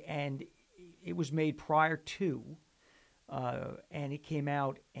story, and it was made prior to, and it came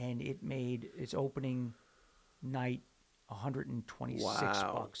out, and it made its opening night $126.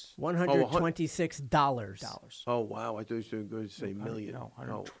 $126. Oh wow! I thought you were going to say million. No,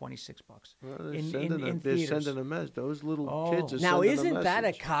 $126. Well, they're in they're theaters. sending a mess. Those little kids are now, sending a isn't that a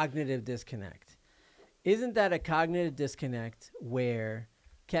message. cognitive disconnect? Isn't that a cognitive disconnect where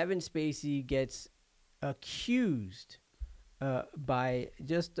Kevin Spacey gets accused by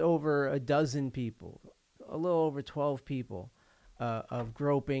just over a dozen people, a little over 12 people, of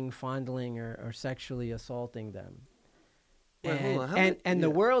groping, fondling, or sexually assaulting them. Wait, hold on. How And many- the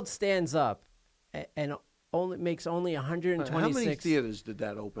yeah. world stands up and makes only 126. How many theaters did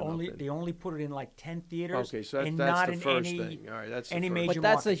that open Only up in? they only put it in like 10 theaters. Okay, so and that's not the in first any, thing. All right, that's the any first. major But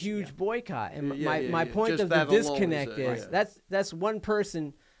that's a markets, huge yeah. boycott. And Yeah, my yeah. point Just of the that alone is disconnect a- is yeah. that's one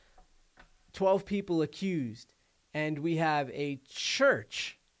person, 12 people accused, and we have a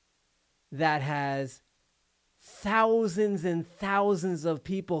church that has thousands and thousands of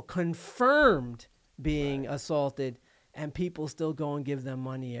people confirmed being assaulted, and people still go and give them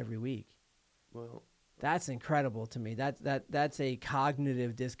money every week. Well, That's incredible to me. That's a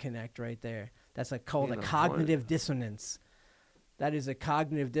cognitive disconnect right there. That's called a You know, cognitive dissonance. That is a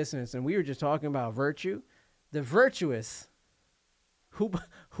cognitive dissonance. And we were just talking about virtue. The virtuous, who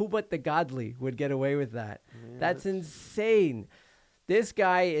but the godly would get away with that? That's insane. This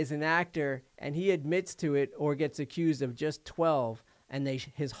guy is an actor, and he admits to it or gets accused of just 12, and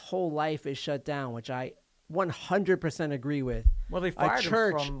his whole life is shut down, which I 100% agree with. Well, they fired him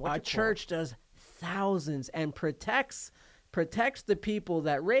from A church does thousands and protects the people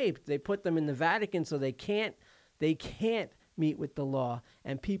that raped. They put them in the Vatican so they can't meet with the law,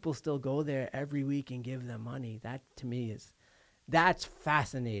 and people still go there every week and give them money. That to me that's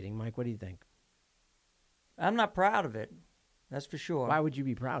fascinating. Mike, what do you think? I'm not proud of it. That's for sure. Why would you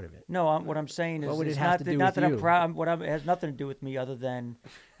be proud of it? No, what I'm saying is, What would it's it have not, to do not with that you? I'm proud. It has nothing to do with me, other than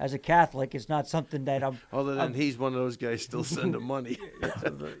as a Catholic, it's not something that I'm. other than he's one of those guys still sending money.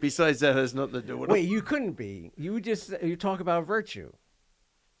 Besides that, has nothing to do with Wait, him. you couldn't be. You talk about virtue.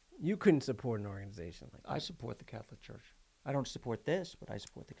 You couldn't support an organization like that. I support the Catholic Church. I don't support this, but I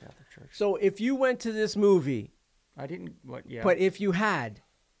support the Catholic Church. So if you went to this movie, I didn't. What? Yeah. but if you had,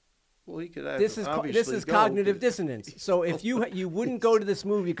 Well, he could have this is obviously go, cognitive 'cause- dissonance. So if you wouldn't go to this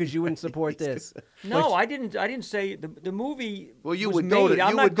movie because you wouldn't support this. no, I didn't. I didn't say the movie. Well, you was would made. go to. I'm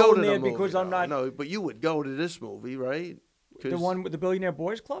You not would go going to the there movie, because I'm not No, but you would go to this movie, right? the one with the Billionaire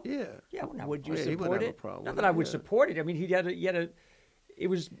Boys Club. Yeah. Yeah. I wouldn't have Would a you Yeah, he wouldn't support have a it? problem Not with that I it, would yeah. support it. I mean, he had a. It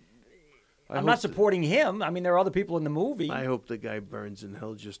was. I I'm not hope the- supporting him. I mean, there are other people in the movie. I hope the guy burns in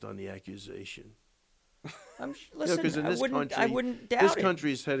hell just on the accusation. Listen, because in I this wouldn't. country, I wouldn't doubt this it.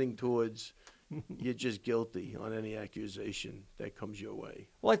 country is heading towards you're just guilty on any accusation that comes your way.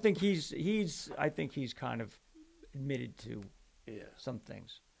 Well, I think he's kind of admitted to Yeah. some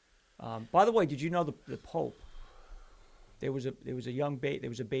things. By the way, did you know the Pope? There was a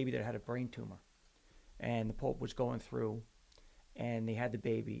baby that had a brain tumor, and the Pope was going through, and they had the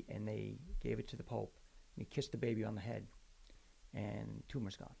baby, and they gave it to the Pope, and he kissed the baby on the head, and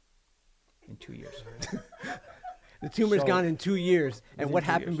tumor's gone in 2 years. The tumor's So- gone in 2 years, and Within what 2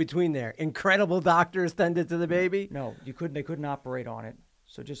 happened years. between there? Incredible doctors tended to the baby. No, they couldn't operate on it,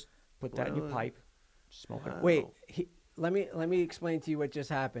 so just put that in your Well, pipe, smoke it. wow. Wait, let me explain to you what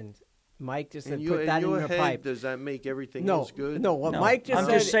just happened. Mike just said, In "Put that in your your head, pipe." does that make everything No, else good? no. What No, Mike just I'm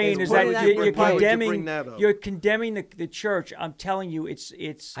said just saying is put that it in you're your Why would you pipe. bring that up? you're condemning the church. I'm telling you, it's.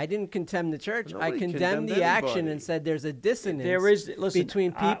 I didn't condemn the church. I Nobody condemned condemned the action anybody. and said there's a dissonance There is- listen,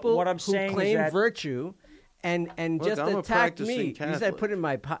 between people what I'm who saying is claim that- virtue and Look, just I'm a attacked practicing me. You said Catholic. put in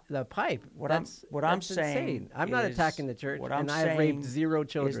the pipe. What I'm that's saying insane. I'm not is- attacking the church, what I'm and I have raped saying 0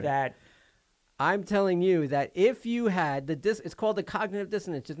 children. Is that I'm telling you that if you had it's called the cognitive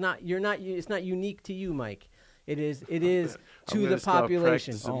dissonance. It's not unique to you, Mike. It is I'm to gonna the start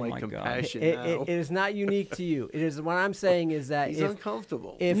population. practicing Oh my my God. compassion It, now. it is not unique to you. It is what I'm saying is that He's if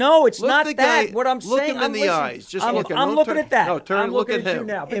uncomfortable. no, it's Look not the that. guy- What I'm look saying, him in the listen, eyes. Just I'm, look him. I'm Don't looking turn- at that. no, turn- I'm look looking at you him.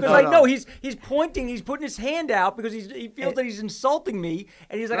 now If because I- I know he's pointing. He's putting his hand out because he feels Eh, that he's insulting me,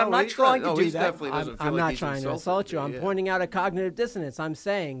 and he's like, No, I'm not he's trying not- to no, do he's that. definitely doesn't feel I'm like not he's trying to insulting insult you. you, I'm yeah. pointing out a cognitive dissonance. I'm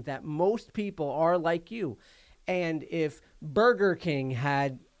saying that most people are like you. And if Burger King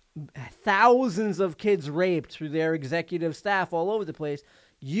had thousands of kids raped through their executive staff all over the place,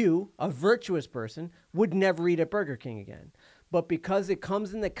 you, a virtuous person, would never eat at Burger King again. But because it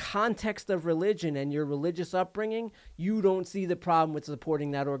comes in the context of religion and your religious upbringing, you don't see the problem with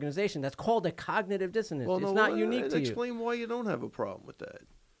supporting that organization. That's called a cognitive dissonance. Well, it's no, not well, unique to you. Explain why you don't have a problem with that.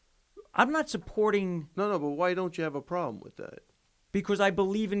 I'm not supporting No, but why don't you have a problem with that? because I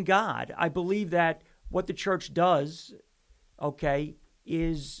believe in God. I believe that what the church does, okay,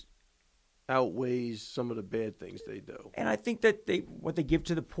 is. Outweighs some of the bad things they do. And I think that what they give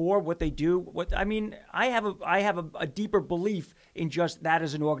to the poor, what they do, I have a deeper belief in just that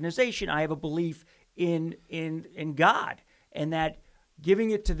as an organization. I have a belief in God, and that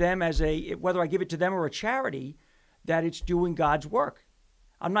giving it to them whether I give it to them or a charity, that it's doing God's work.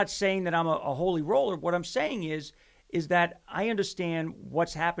 I'm not saying that I'm a holy roller. What I'm saying is is that I understand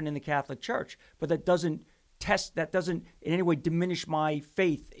what's happened in the Catholic Church, but that doesn't in any way diminish my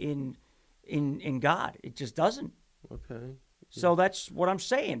faith in God. It just doesn't. Okay. So that's what I'm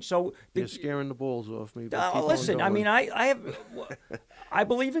saying. So You're scaring the balls off me. But keep on listen, I going. mean, I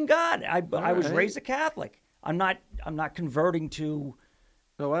believe in God. I was right. raised a Catholic. I'm not converting to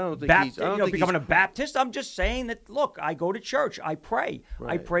No, I don't think Baptist, he's. I don't think becoming a he's, Baptist. I'm just saying that. Look, I go to church. I pray. I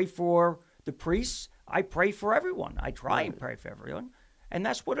Right. pray for the priests. I pray for everyone. I try and pray for everyone, and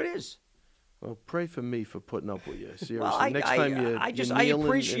that's what it is. Well, pray for me for putting up with you. Seriously, Well, next time I kneeling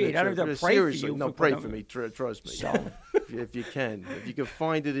appreciate. in I don't the have to church- pray for seriously, you. No, for pray putting for up- me. Trust me. So- if you can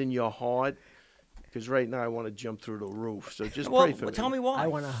find it in your heart, because right now I want to jump through the roof. So just Well, pray for me. tell me why. I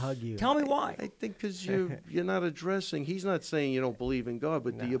want to hug you. Tell me why. I think because you're not addressing. He's not saying you don't believe in God,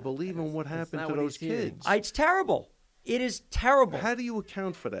 but do you believe in what happened not to what those he's hearing. kids? It's terrible. It is terrible. How do you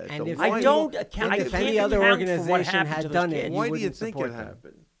account for that? And though? if Why I do don't you- account. I if can't any other account for what organization happened had to those done it, kids. Why do you wouldn't think support it them.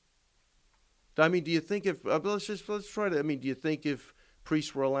 happened? I mean, do you think if let's try to? I mean, do you think if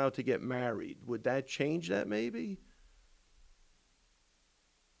priests were allowed to get married, would that change that? Maybe.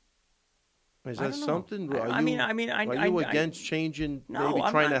 Is I that don't know. something? I mean, are you against changing? No, maybe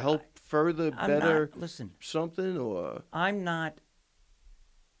I'm trying to not- help further, I'm better not. Listen, something, or I'm not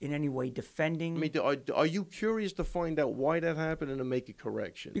in any way defending. I mean, are you curious to find out why that happened and to make a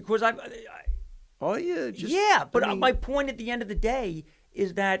correction? because Are you? Just, yeah, but I mean, my point at the end of the day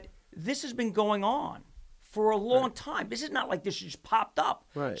is that this has been going on for a long time. This is not like this just popped up.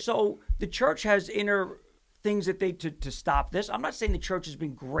 Right. So the church has inner things that they to stop this. I'm not saying the church has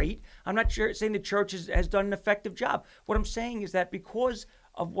been great. I'm not saying the church has done an effective job. What I'm saying is that because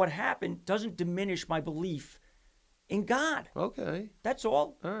of what happened doesn't diminish my belief in God. Okay. That's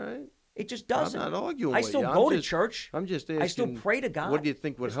all. All right. It just doesn't. I'm not arguing I with still you. go I'm to just- church. I'm just asking. I still pray to God. What do you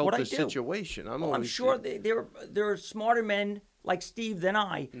think would It's help what I the do. situation? I'm always sure there are smarter men like Steve than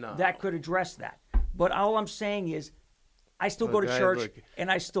I No. that could address that. But all I'm saying is, I still go to Okay, church look,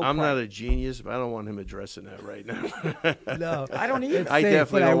 and I still I'm pray. not a genius, but I don't want him addressing that right now. No, I don't either. It's I safe,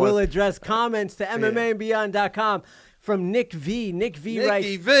 definitely but I don't will want- address comments to MMAandBeyond.com from Nick V. Nick V writes.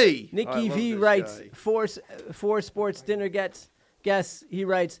 Nicky V. I Nikki love V this writes guy. four sports dinner guests. He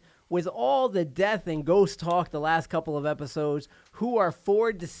writes, with all the death and ghost talk the last couple of episodes, who are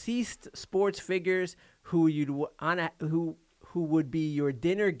four deceased sports figures who would be your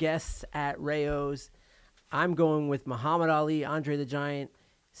dinner guests at Rayo's? I'm going with Muhammad Ali, Andre the Giant,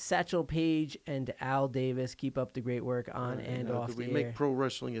 Satchel Paige, and Al Davis. Keep up the great work on and Now, off do we the make air. pro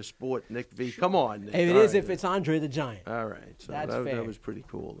wrestling a sport, Nick V? Come on, Nick. If it All is, right. if it's Andre the Giant. All right. So That's that fair. was pretty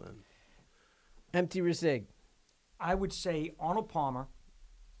cool then. Empty Resig. I would say Arnold Palmer,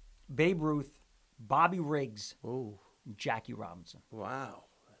 Babe Ruth, Bobby Riggs, Oh, Jackie Robinson. wow.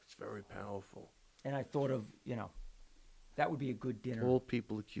 That's very powerful. And I thought of, that would be a good dinner. All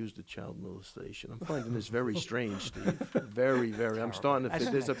people accused of child molestation. I'm finding this very strange, Steve. Very, very. I'm starting to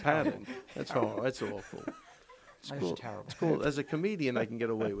think there's a pattern. That's horrible. That's awful. It's That's cool. terrible. It's cool. As a comedian, I can get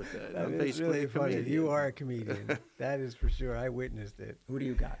away with that. I'm basically a comedian. You are a comedian. That is for sure. I witnessed it. Who do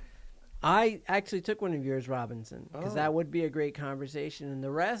you got? I actually took one of yours, Robinson, because Oh. that would be a great conversation. And the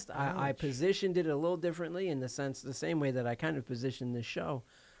rest, I positioned it a little differently in the sense, the same way that I kind of positioned this show,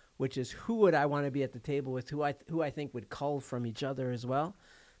 which is who would I want to be at the table with, who I think would cull from each other as well.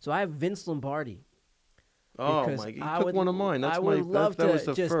 So I have Vince Lombardi. Oh, because my. You I took would- one of mine. That's I would love that to was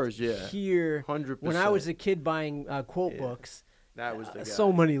the just first, yeah. hear 100%. when I was a kid buying quote Yeah. books. That was the guy.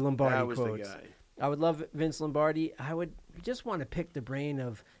 So many Lombardi That was quotes. the guy. I would love Vince Lombardi. I would just want to pick the brain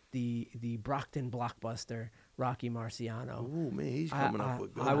of the Brockton blockbuster, Rocky Marciano. Oh, man. He's coming up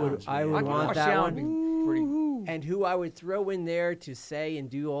with good I would- ones, I man. would Rocky want that Marciano one. would be pretty. And who I would throw in there to say and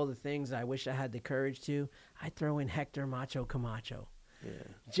do all the things I wish I had the courage to, I'd throw in Hector Macho Camacho. Yeah.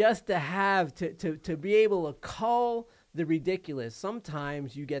 Just to have, to be able to cull the ridiculous.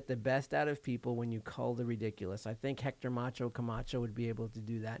 Sometimes you get the best out of people when you cull the ridiculous. I think Hector Macho Camacho would be able to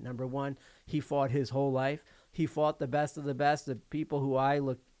do that. Number one, he fought his whole life. He fought the best of the best, the people who I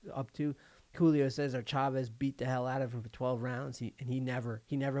look up to. Julio Cesar Chavez beat the hell out of him for 12 rounds, and he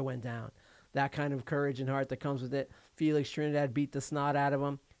never went down. That kind of courage and heart that comes with it. Felix Trinidad beat the snot out of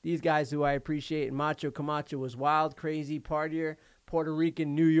him. These guys who I appreciate. And Macho Camacho was wild, crazy, partier, Puerto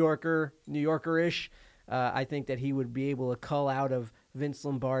Rican, New Yorker-ish. I think that he would be able to cull out of Vince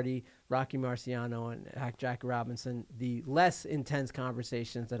Lombardi, Rocky Marciano, and Jack Robinson the less intense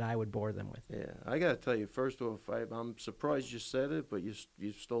conversations that I would bore them with. Yeah, I got to tell you, first off, I'm surprised you said it, but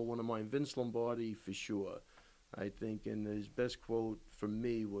you stole one of mine. Vince Lombardi, for sure. I think, and his best quote for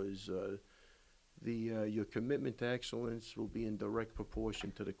me was, your commitment to excellence will be in direct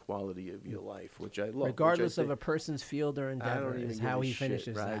proportion to the quality of your life, which I love. Regardless of a person's field or I endeavor, don't even is give how a he shit.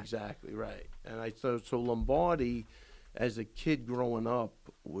 finishes Right, that. exactly, right. And so Lombardi, as a kid growing up,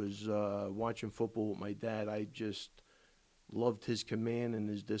 was watching football with my dad. I just loved his command and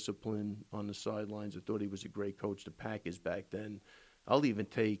his discipline on the sidelines. I thought he was a great coach. The Packers back then. I'll even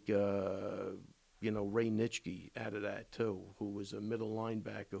take Ray Nitschke out of that too, who was a middle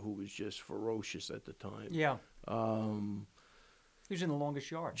linebacker who was just ferocious at the time. Yeah. He was in the longest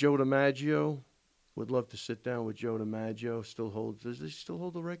yard. Joe DiMaggio, would love to sit down with Joe DiMaggio. Does he still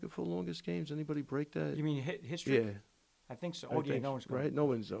hold the record for longest games? Anybody break that? You mean history? Yeah. I think so. I Oh, yeah, think, no one's going. right. No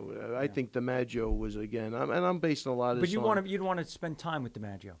one's. I Yeah. think DiMaggio was again. I'm basing a lot of But this on you'd want to spend time with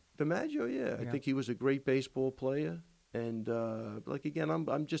DiMaggio. DiMaggio. Yeah, I Yeah. think he was a great baseball player. And again,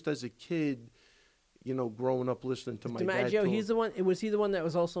 I'm just as a kid, growing up listening to my dad. DiMaggio, talk. he's the one. Was he the one that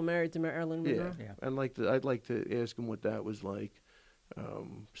was also married to Marilyn Yeah, Monroe? Yeah. I'd like to ask him what that was like,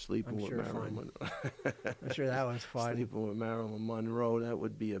 sleeping I'm with sure Marilyn Monroe. I'm sure that was fun. Sleeping with Marilyn Monroe, that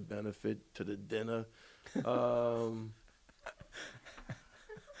would be a benefit to the dinner.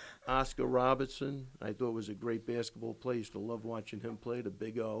 Oscar Robertson, I thought was a great basketball player. Used to love watching him play. The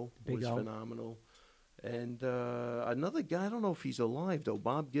Big O was phenomenal. And another guy, I don't know if he's alive though.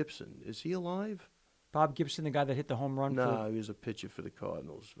 Bob Gibson, is he alive? Bob Gibson, the guy that hit the home run. No, he was a pitcher for the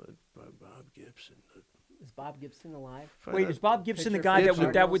Cardinals. But Bob Gibson. Is Bob Gibson alive? Wait, is Bob Gibson the Pitcher guy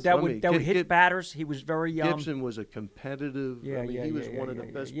for that would Gibson. hit batters? He was very Gibson was a competitive. Yeah, he was one of the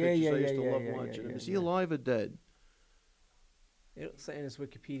best pitchers. I used to love watching him. Is he alive or dead? It'll say in his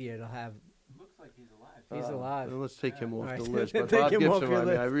Wikipedia. It'll have. Looks like he's alive. He's alive. Well, let's take him off All the right. list. But Take Bob him off Gibson,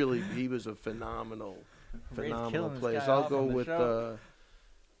 your list. he was a phenomenal killing this player. guy So I'll off go on the with. show.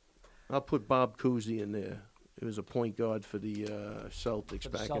 I'll put Bob Cousy in there. He was a point guard for the Celtics for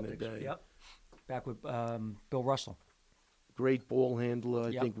the back Celtics. in the day. Yep. Back with Bill Russell. Great ball handler. I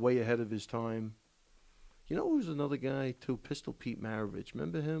Yep. think way ahead of his time. You know who's another guy too? Pistol Pete Maravich.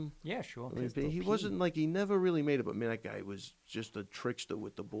 Remember him? Yeah, sure. I mean, he wasn't like he never really made it, but man, that guy was just a trickster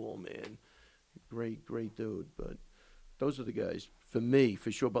with the ball, man. Great dude. But those are the guys for me, for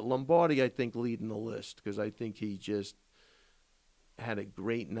sure. But Lombardi, I think, leading the list because I think he just had a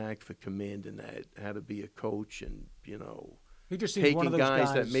great knack for commanding that, how to be a coach, and He just seems one taking of those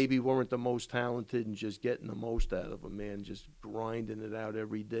guys that maybe weren't the most talented and just getting the most out of them, man. Just grinding it out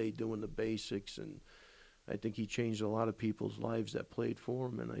every day, doing the basics, and I think he changed a lot of people's lives that played for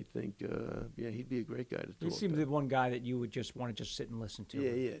him, and I think, he'd be a great guy to talk to. He seems the one guy that you would just want to just sit and listen to.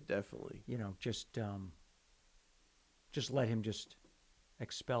 Yeah, definitely. Just let him just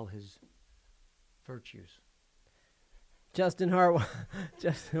expel his virtues. Justin Hart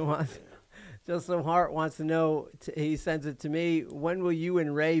wants to know. He sends it to me. When will you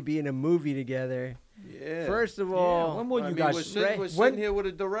and Ray be in a movie together? Yeah. First of all, when will you guys? We're sitting here with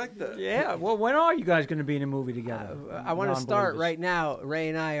a director. Yeah. Well, when are you guys going to be in a movie together? I want to start Non-believers. right now. Ray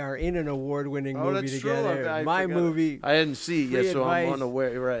and I are in an award-winning Oh, movie that's true. together. I My forgot. movie. I didn't see it Free yet, so Advice. I'm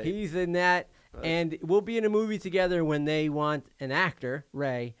unaware. Right. He's in that, and we'll be in a movie together when they want an actor,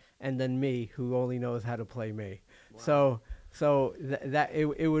 Ray, and then me, who only knows how to play me. Wow. So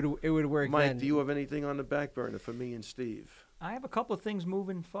it would work. Mike, then. do you have anything on the back burner for me and Steve? I have a couple of things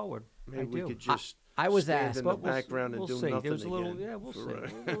moving forward. Maybe I we do. could just I was stand asked, in the But background we'll and do see. nothing There's a little, again. yeah, we'll see.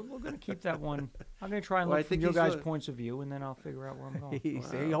 for, We're going to keep that one. I'm going to try and Well, I look from think your he's guys' a- points of view, and then I'll figure out where I'm going.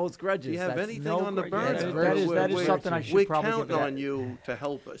 He holds grudges. Do you have That's- anything no on the great- burner? yeah, that is something I should We're probably counting get on you to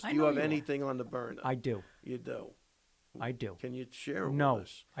help us. I Do you know have you are. anything on the burner? I do. You do. I do. Can you share it No, with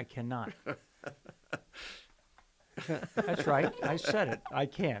us? I cannot. That's right. I said it. I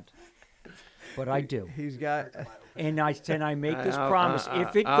can't. But I do. He's got. And I make this I- promise. I-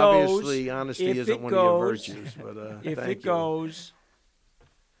 If it obviously, goes, honesty if isn't it one of your goes, virtues, but if thank it you. goes,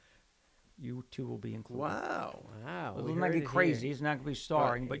 you two will be included. Wow. Wow. It's we not heard going to it be crazy. here. It's not going to be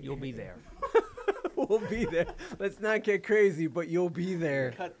starring, but you'll be there. We'll be there. Let's not get crazy, but you'll be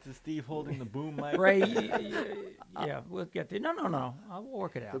there. Cut to Steve holding the boom mic. Ray, yeah, we'll get there. No. I'll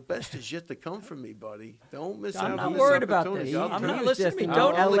work it The out. best is yet to come from me, buddy. Don't miss I'm out not on this worried about opportunity. this. I'll I'm tell not you. listening to me. Justin,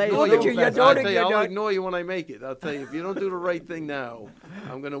 Don't I'll LA ignore Film you. Festival. I'll Don't tell you, I'll ignore- ignore you when I make it. I'll tell you, if you don't do the right thing now,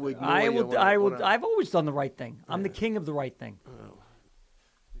 I'm going to ignore I you. will. when I when will. I've always done the right thing. I'm the king of the right thing.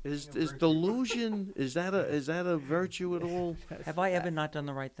 Is delusion? Is that a virtue at all? Have I ever not done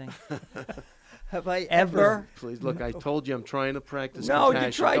the right thing? Have I Ever? Please look. I told you I'm trying to practice. No, you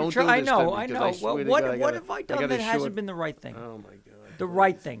compassion. try. Don't try. do I this to know. me, I 'cause know. I Well, swear to what God, I what gotta- have I I done gotta that hasn't short- been the right thing? Oh my God. The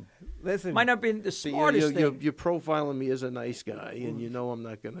right thing. Listen. Might not have been the See, smartest thing. you're profiling me as a nice guy, and you know I'm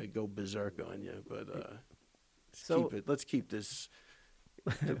not going to go berserk on you. But So- let's keep this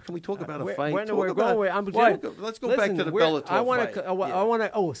Can we talk about a Where- fight? when Talk we're about- going, I'm What? just- Let's go Listen, back to the we're- Bellator I want fight. to. I want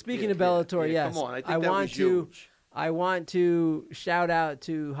to. Oh, speaking of Bellator, yes, Come on, I think I that want was to. huge. I want to shout out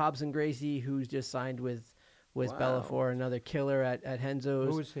to Hobson Gracie, who's just signed with Wow. Bellator, another killer at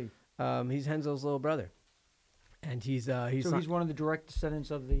Henzo's. Who is he? He's Henzo's little brother, and he's So he's one of the direct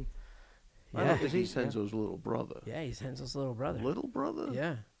descendants of the. I yeah, don't think he's Henzo's little brother. yeah, he's Henzo's little brother. Little brother?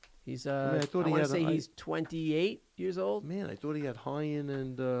 Yeah, he's mean, I thought I he want had to say a- he's 28 years old. Man, I thought he had Hyen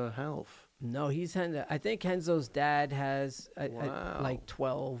and Half. No, he's Henzo. I think Henzo's dad has Wow. like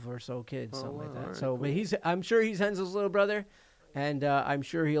 12 or so kids, Oh, something like wow, that. alright, So, but cool. I'm sure he's Henzo's little brother, and I'm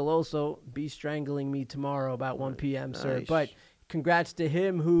sure he'll also be strangling me tomorrow about 1 p.m., sir. Nice. But congrats to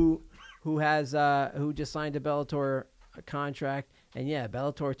him who just signed a Bellator contract, and yeah,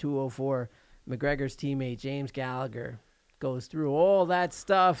 Bellator 204. McGregor's teammate James Gallagher goes through all that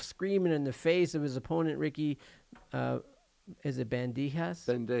stuff, screaming in the face of his opponent Ricky. Is it Bandejas?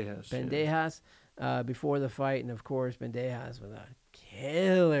 Bandejas. yeah. Bandejas before the fight, and of course Bandejas with a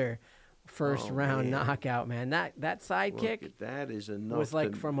killer first Oh, round man. knockout. Man, that Look, sidekick that is enough. was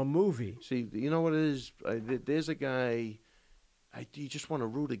like to- from a movie. See, you know what it is? There's a guy. You just want to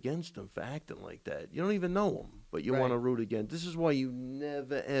root against him for acting like that. You don't even know him, but you Right. want to root against. This is why you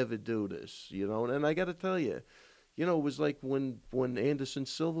never ever do this. You know, and I got to tell you, it was like when Anderson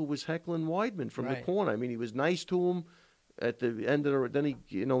Silva was heckling Weidman from the Right. corner. I mean, he was nice to him at the end of the. Then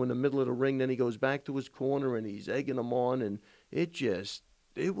he, in the middle of the ring, then he goes back to his corner and he's egging him on, and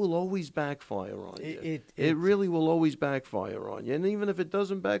it will always backfire on you. It really will always backfire on you, and even if it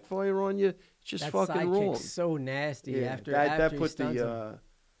doesn't backfire on you, it's just That fucking wrong. sidekick's so nasty. Yeah, after that he put stuns him. the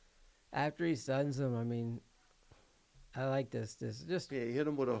After he stuns him, I mean, I like this. This just yeah, he hit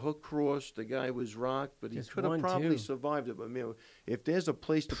him with a hook cross. The guy was rocked, but he Just could have 1-2. probably survived it. But man, if there's a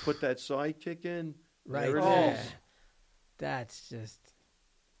place to put that sidekick in, right there it there. is. That's just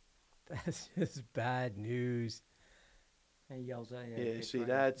bad news. And he yells at you. Yeah,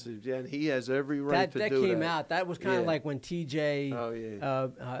 see, and he has every right That to that do came that. out. That was kind of Yeah. like when TJ. Oh yeah.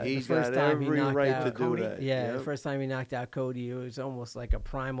 The He's first got time he every knocked right out to do Cody. that, Yeah, the yep. first time he knocked out Cody, it was almost like a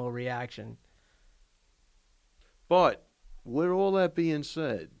primal reaction. But with all that being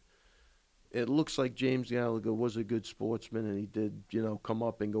said, it looks like James Gallagher was a good sportsman, and he did, come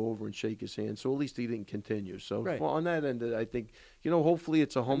up and go over and shake his hand. So at least he didn't continue. So Right. on that end, I think, hopefully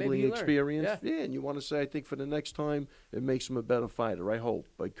it's a maybe humbling he learned. experience. Yeah. And you want to say, I think for the next time, it makes him a better fighter. I hope,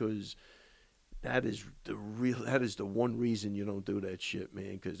 because that is the one reason you don't do that shit,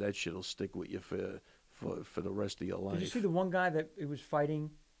 man. Because that shit'll stick with you for the rest of your life. Did you see the one guy that he was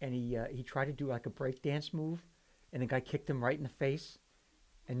fighting and he tried to do like a break dance move, and the guy kicked him right in the face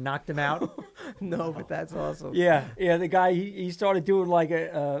and knocked him out? No, but that's awesome. Yeah. The guy he started doing like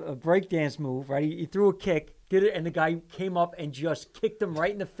a break dance move, right? He threw a kick, did it, and the guy came up and just kicked him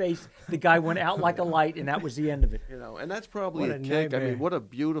right in the face. The guy went out like a light, and that was the end of it. And that's probably What a a kick. I nightmare. mean, what a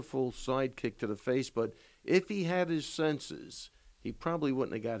beautiful side kick to the face. But if he had his senses, he probably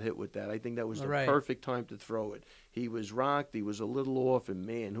wouldn't have got hit with that. I think that was the Right. perfect time to throw it. He was rocked. He was a little off, and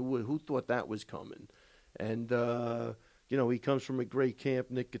man, who thought that was coming? And he comes from a great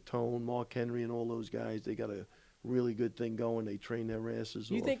camp. Nick Gatone, Mark Henry, and all those guys. They got a really good thing going. They train their asses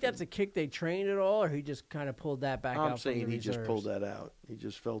You off. think that's a kick they trained at all, or he just kind of pulled that back out? I'm saying he just pulled that out. He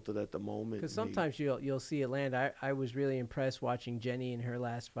just felt it at the moment. Because and he- sometimes you'll see it land. I was really impressed watching Jenny in her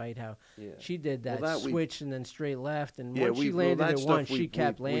last fight, how Yeah. she did that, Well, that we- switch and then straight left. And Yeah, once she we- well, landed that it stuff once, we- she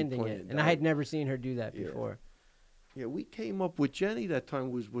kept we landing it. planned And I out. had never seen her do that Yeah. before. Yeah, we came up with Jenny that time,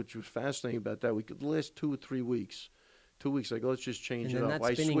 which was fascinating about that. We could the last 2 or 3 weeks. 2 weeks ago, let's just change And it then up.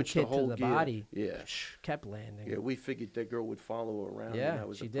 that I spinning switched kick the whole to the gear. body Yeah. kept landing. Yeah, we figured that girl would follow her around. Yeah, and that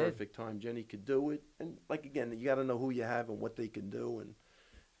was she the did. perfect time. Jenny could do it. And, again, you got to know who you have and what they can do and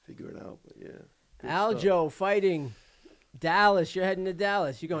figure it out. But, yeah. good stuff. Aljo fighting Dallas. You're heading to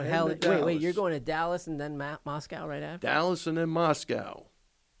Dallas. You're going Heading to Wait, Dallas. you're going to Dallas and then Moscow right after? Dallas and then Moscow.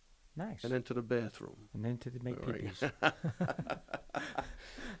 Nice. And then to the bathroom. And then to make All right. pippies.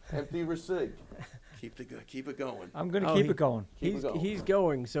 Empty receipt. Keep it going. I'm going to Oh, keep he- it going. Keep it going. He's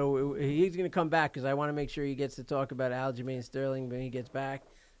going, so he's going to come back because I want to make sure he gets to talk about Aljamain Sterling when he gets back.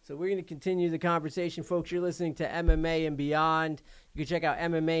 So we're going to continue the conversation, folks. You're listening to MMA and Beyond. You can check out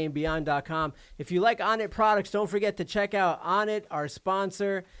MMAandBeyond.com. If you like Onnit products, don't forget to check out Onnit, our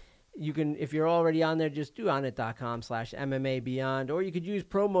sponsor. You can, if you're already on there, just do Onnit.com/MMA Beyond, or you could use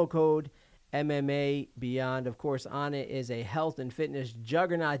promo code MMA Beyond. Of course, Onnit is a health and fitness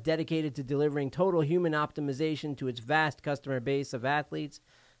juggernaut dedicated to delivering total human optimization to its vast customer base of athletes,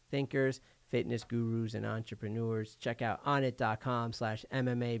 thinkers, fitness gurus, and entrepreneurs. Check out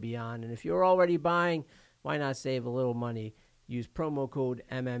Onnit.com/MMA Beyond. And if you're already buying, why not save a little money? Use promo code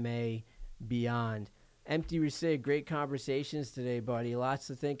MMA Beyond. Empty Resig, great conversations today, buddy. Lots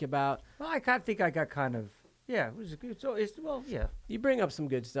to think about. Well, I think I got kind of, yeah, it was a good, yeah. You bring up some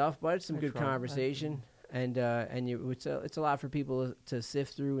good stuff, but it's some I good try. conversation, and it's a lot for people to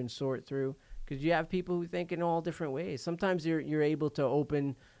sift through and sort through, because you have people who think in all different ways. Sometimes you're able to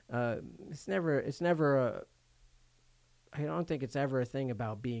open. It's never a. I don't think it's ever a thing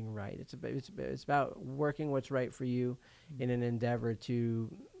about being right. It's about working what's right for you in an endeavor to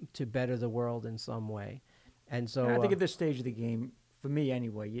better the world in some way. And so I think at this stage of the game, for me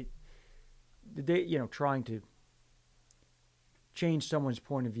anyway, trying to change someone's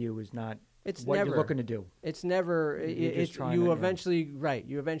point of view is not it's what never you're looking to do. It's never. You're just trying You to, eventually right.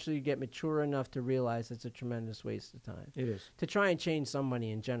 You eventually get mature enough to realize it's a tremendous waste of time. It is. To try and change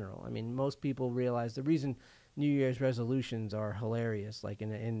somebody in general. I mean, most people realize the reason New Year's resolutions are hilarious, like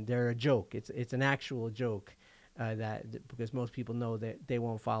and they're a joke. It's an actual joke because most people know that they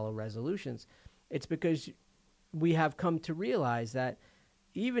won't follow resolutions. It's because we have come to realize that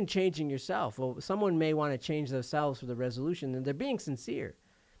even changing yourself, well, someone may want to change themselves for the resolution, and they're being sincere.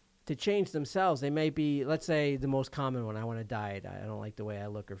 To change themselves, they may be, let's say, the most common one. I want to diet. I don't like the way I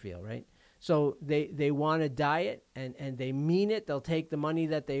look or feel, right? So they want to diet, and they mean it. They'll take the money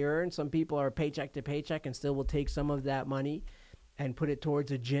that they earn. Some people are paycheck to paycheck and still will take some of that money and put it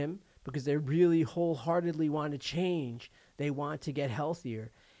towards a gym because they really wholeheartedly want to change. They want to get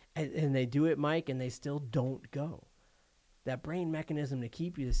healthier. And they do it, Mike, and they still don't go. That brain mechanism to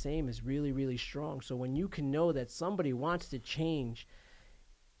keep you the same is really, really strong. So when you can know that somebody wants to change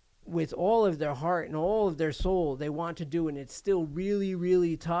with all of their heart and all of their soul, they want to do, and it's still really,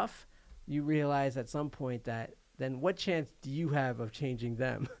 really tough, you realize at some point that then what chance do you have of changing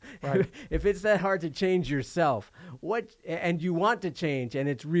them? Right. If it's that hard to change yourself, and you want to change, and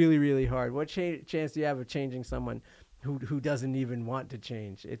it's really, really hard, what chance do you have of changing someone who doesn't even want to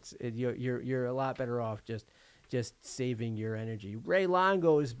change? You're a lot better off just saving your energy. Ray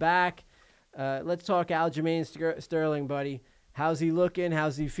Longo is back. Let's talk Aljamain Sterling, buddy. How's he looking?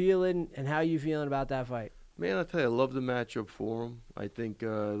 How's he feeling? And how are you feeling about that fight? Man, I tell you, I love the matchup for him. I think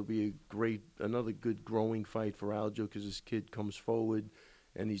it'll be another good growing fight for Aljo because this kid comes forward,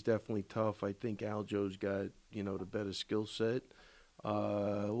 and he's definitely tough. I think Aljo's got the better skill set.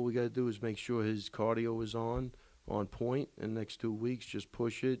 All we got to do is make sure his cardio is on point in the next 2 weeks. Just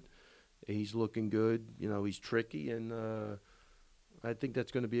push it. He's looking good. He's tricky, and I think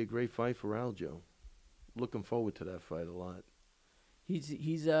that's going to be a great fight for Aljo. Looking forward to that fight a lot.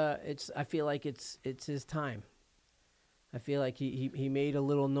 I feel like it's his time. I feel like he made a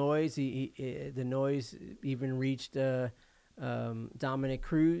little noise. The noise even reached Dominic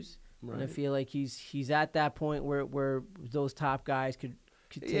Cruz, right. And I feel like he's at that point where those top guys could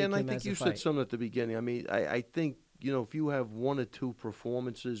take him as a fight. Yeah, and I think you said something at the beginning. I mean, I think if you have one or two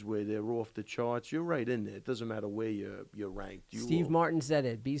performances where they're off the charts, you're right in there. It doesn't matter where you're ranked. Steve Martin said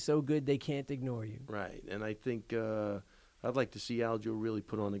it: "Be so good they can't ignore you." Right, and I think. I'd like to see Aljo really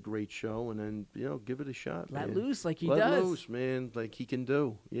put on a great show and then, give it a shot, man. Let loose like he does. Let loose, man, like he can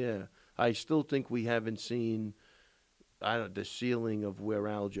do. Yeah. I still think we haven't seen the ceiling of where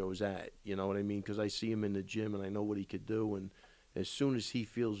Aljo's at. You know what I mean? Because I see him in the gym and I know what he could do. And as soon as he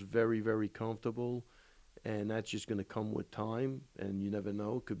feels very, very comfortable, and that's just going to come with time, and you never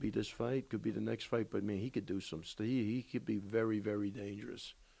know. Could be this fight, could be the next fight. But, man, he could do some stuff. He could be very, very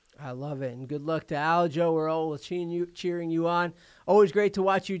dangerous. I love it, and good luck to Aljo. We're always cheering you on. Always great to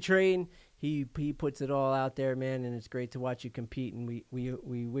watch you train. He puts it all out there, man, and it's great to watch you compete. And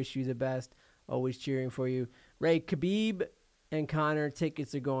we wish you the best. Always cheering for you, Ray. Khabib and Conor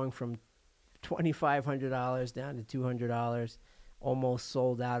tickets are going from $2,500 down to $200. Almost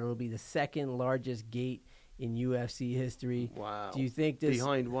sold out. It'll be the second largest gate in UFC history. Wow. Do you think this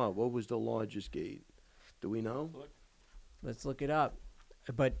behind what? What was the largest gate? Do we know? Let's look it up.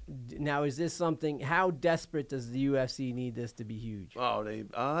 But now, is this something? How desperate does the UFC need this to be huge? Oh,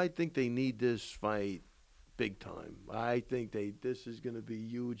 I think they need this fight big time. I think this is going to be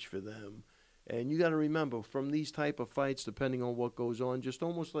huge for them. And you got to remember, from these type of fights, depending on what goes on, just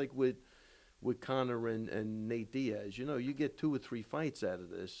almost like with Conor and Nate Diaz, you get 2 or 3 fights out of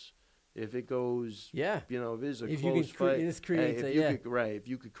this. If it goes, if it's a close fight, if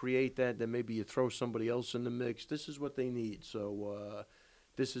you could create that, then maybe you throw somebody else in the mix. This is what they need. So.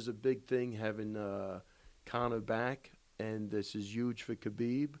 This is a big thing, having Conor back, and this is huge for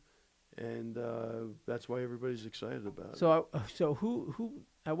Khabib, and that's why everybody's excited about it. So who?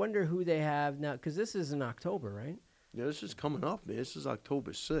 I wonder who they have now, because this is in October, right? Yeah, this is coming up, man. This is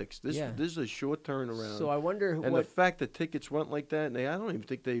October 6th. This Yeah. this is a short turnaround. So I wonder and the what fact that tickets went like that, and I don't even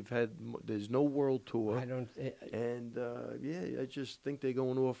think they've had. There's no world tour. I don't. And I just think they're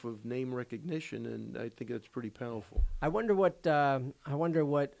going off of name recognition, and I think that's pretty powerful. I wonder what. I wonder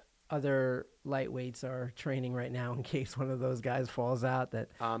what other lightweights are training right now in case one of those guys falls out. That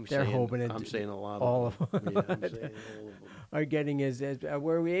I'm They're saying, hoping it- I'm saying a lot all of of them. Yeah, I'm saying all of them. are getting as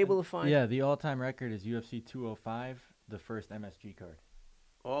were we able to find? Yeah, the all-time record is UFC 205, the first MSG card.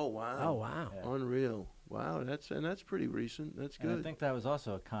 Oh wow! Oh wow. Yeah. Unreal! Wow, that's pretty recent. That's And good. I think that was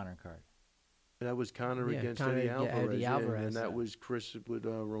also a Conor card. That was Conor Yeah, against Conor, Eddie yeah, Alvarez, Eddie Alvarez, and that yeah. was Chris with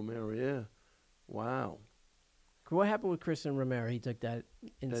Romero. Yeah, wow. What happened with Christian Romero? He took that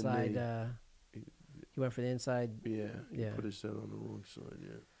inside. they- He went for the inside. Yeah, he Yeah. put his head on the wrong side.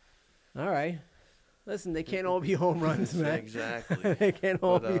 Yeah, All right. Listen, they can't all be home runs, man. exactly. They can't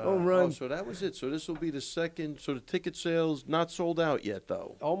all But, be home oh, runs. so that was it. So this will be the second. So the ticket sales not sold out yet,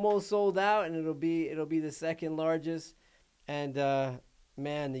 though. Almost sold out, and it'll be the second largest. And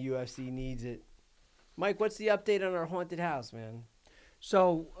man, the UFC needs it. Mike, what's the update on our haunted house, man?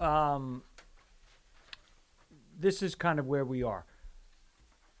 So this is kind of where we are.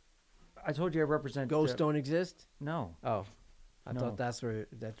 I told you I represent Ghosts don't exist. No, Oh, I No. thought that's what you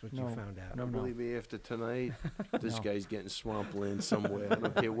No. found out. No. Believe me, after tonight, this No. guy's getting swampland somewhere. I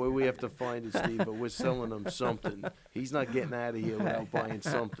don't care where we have to find it, Steve, but we're selling him something. He's not getting out of here without buying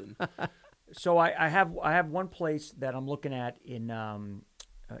something. So I have one place that I'm looking at in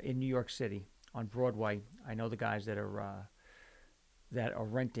New York City on Broadway. I know the guys that are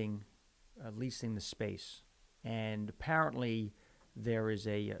renting, leasing the space, and apparently there is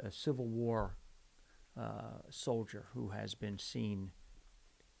a Civil War soldier who has been seen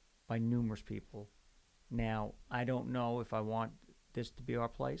by numerous people. Now I don't know if I want this to be our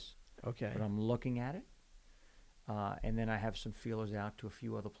place, Okay. but I'm looking at it, and then I have some feelers out to a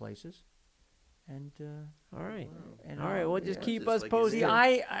few other places. And All right. and All right. Well, yeah. just keep What is us this, like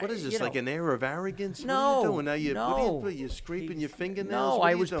posted. What is this, you know, like an air of arrogance? No, What are you doing? Now you, no. what are you scraping your fingernails? No, What are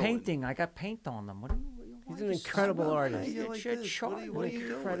I you was doing? painting. I got paint on them. What are you? Why He's are an you incredible so- artist. Why are you like You're this? What are you charming.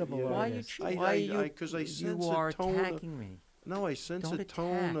 Incredible doing? Why are you? artist. Why are you? 'cause I sense you a are tone of- attacking me. No, I sense Don't a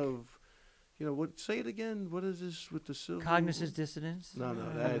tone attack. of, what? Say it again. What is this with the silver? Cognitive dissonance. No, I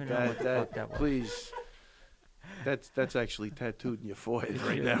don't even know what the fuck that was. please. That's actually tattooed in your forehead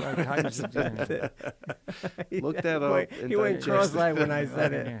right Yeah, now. cognitive dissonance. Look that Boy, up and he went digest cross-eyed when I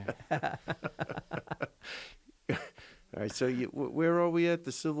said it. Yeah. All right, so where are we at?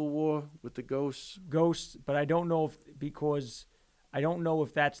 The Civil War with the ghosts? Ghosts, but I don't know if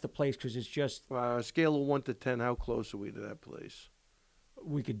that's the place because it's just On a scale of 1 to 10, how close are we to that place?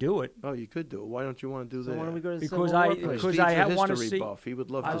 we could do it. Oh, you could do it. Why don't you want to do So that? why don't we go to the Because Civil I- War place? because Steve's I a wanna history see- buff. He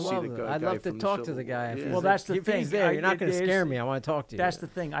would love I to see love the it. guy I'd love to from the talk to Civil the guy. War. If Yeah. he's Well, that's the if thing. he's there, you're not going to There's- scare me. I want to talk to you. That's the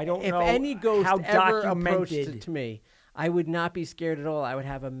thing. I don't if know any ghost how ever approached documented. it to me, I would not be scared at all. I would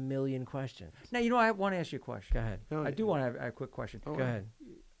have a million questions. Now I want to ask you a question. Go ahead. Oh, I do want to have a quick question. Oh, Go ahead.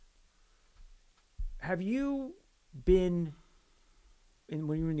 Have you been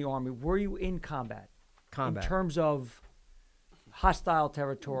when you were in the Army? Were you in combat? Combat. In terms of hostile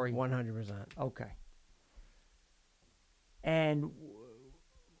territory. 100%. Okay. And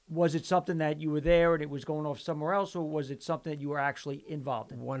was it something that you were there and it was going off somewhere else, or was it something that you were actually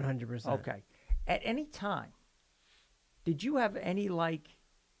involved in? 100%. Okay. At any time, did you have any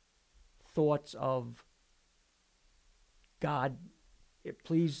thoughts of God?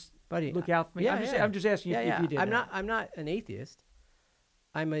 Please Buddy, look out for me. yeah, I'm just asking you yeah, if yeah. you did. I'm that. not an atheist.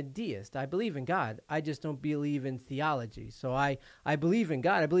 I'm a deist. I believe in God. I just don't believe in theology. So I believe in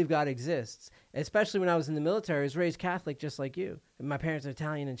God. I believe God exists. Especially when I was in the military, I was raised Catholic just like you. And my parents are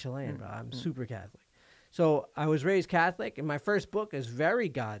Italian and Chilean, but I'm super Catholic. So I was raised Catholic, and my first book is very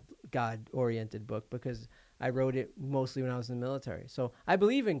God-oriented book because I wrote it mostly when I was in the military. So I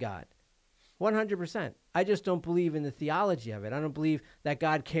believe in God. 100%. I just don't believe in the theology of it. I don't believe that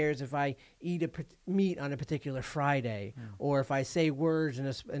God cares if I eat meat on a particular Friday or if I say words in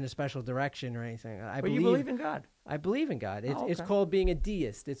a special direction or anything. But you believe in God. I believe in God. It's okay. called being a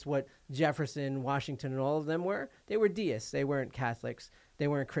deist. It's what Jefferson, Washington, and all of them were. They were deists. They weren't Catholics. They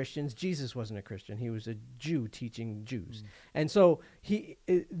weren't Christians. Jesus wasn't a Christian. He was a Jew teaching Jews. And so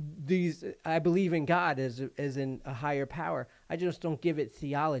I believe in God as in a higher power. I just don't give it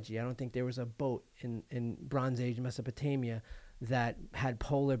theology. I don't think there was a boat in Bronze Age Mesopotamia that had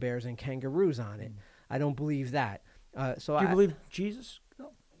polar bears and kangaroos on it. I don't believe that. So Do you believe Jesus? No.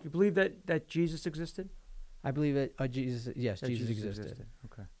 Do you believe that Jesus existed? I believe that Jesus. Yes, That Jesus existed.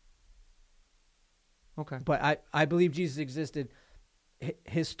 Okay. Okay. But I believe Jesus existed.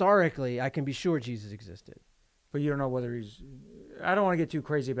 Historically, I can be sure Jesus existed. But you don't know whether he's. I don't want to get too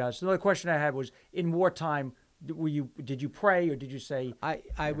crazy about it. So another question I had was: in wartime, did you pray or did you say? I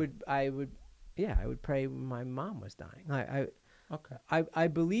would pray when my mom was dying. Okay. I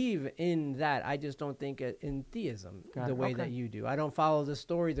believe in that. I just don't think in theism Got the it. way Okay. that you do. I don't follow the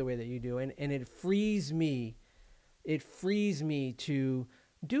story the way that you do, and it frees me. It frees me to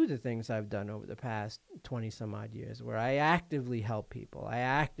do the things I've done over the past 20 some odd years, where I actively help people. I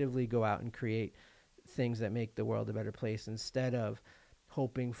actively go out and create things that make the world a better place instead of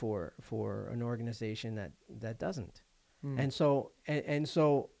hoping for an organization that doesn't. And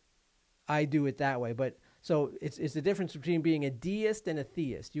so I do it that way. But so it's the difference between being a deist and a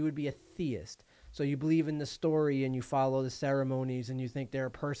theist. You would be a theist. So you believe in the story and you follow the ceremonies and you think they're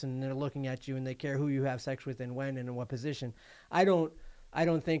a person and they're looking at you and they care who you have sex with and when and in what position. I don't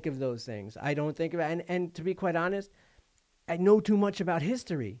think of those things. I don't think about and to be quite honest, I know too much about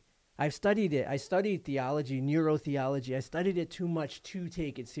history. I've studied it. I studied theology, neurotheology. I studied it too much to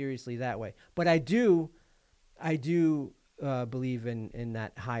take it seriously that way. But I do believe in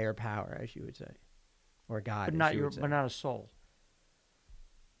that higher power, as you would say, or God, But as not you would say. but not a soul.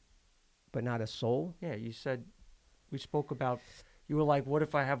 But not a soul. Yeah, you said we spoke about. You were like, "What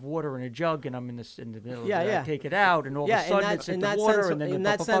if I have water in a jug and I'm in the middle? Yeah, of it, yeah. I take it out, and all of a sudden it's in the water, and then in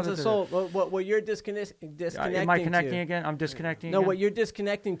that sense of soul, what you're disconnecting Am I connecting to, again? I'm disconnecting. No, again? what you're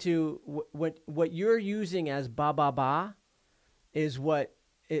disconnecting to, what you're using as ba ba ba, is what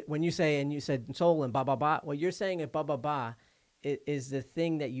when you say, and you said soul and ba ba ba. What you're saying at ba ba ba is the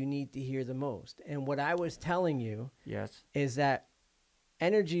thing that you need to hear the most. And what I was telling you Yes. is that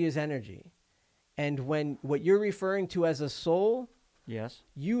energy is energy, and when what you're referring to as a soul, Yes.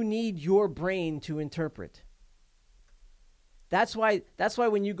 you need your brain to interpret. That's why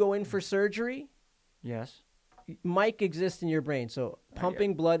when you go in for surgery, Yes. mic exists in your brain. So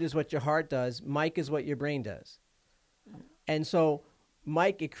pumping blood is what your heart does. Mic is what your brain does. And so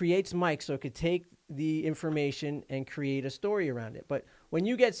it creates mic so it could take the information and create a story around it. But when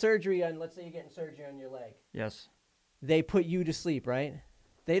you get surgery on, let's say you're getting surgery on your leg, Yes. they put you to sleep, right?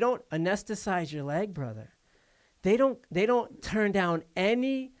 They don't anesthetize your leg, brother. They don't turn down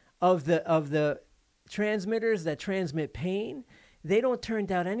any of the transmitters that transmit pain. They don't turn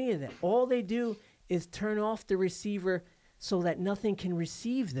down any of that. All they do is turn off the receiver so that nothing can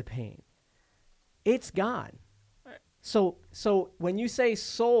receive the pain. It's gone. So when you say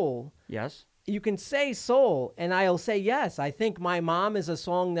soul, Yes. you can say soul, and I'll say yes. I think My Mom is a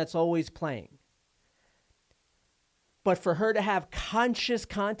song that's always playing. But for her to have conscious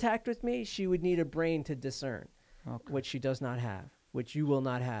contact with me, she would need a brain to discern, which she does not have, which you will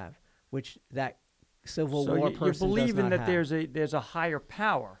not have, which that Civil War person you're does believing not that have. there's a higher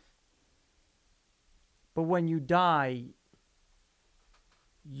power. But when you die,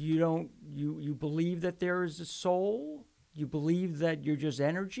 you believe that there is a soul? You believe that you're just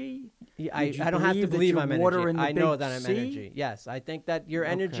energy? Yeah, Did you I don't have to that believe you're I'm water energy. in the I know big that I'm sea? energy. Yes, I think that your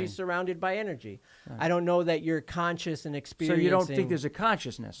energy Okay. is surrounded by energy. Right. I don't know that you're conscious and So experiencing. you don't think there's a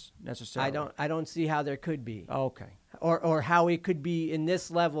consciousness necessarily? I don't see how there could be, Okay. or how it could be in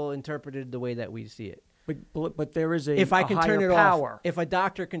this level interpreted the way that we see it. But there is a If I can higher turn it power. off, if a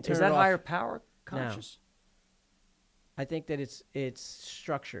doctor can turn Is it that off, higher power conscious? I think that it's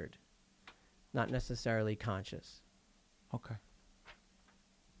structured, not necessarily conscious. Okay.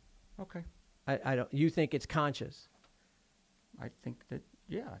 Okay. I don't. You think it's conscious? I think that.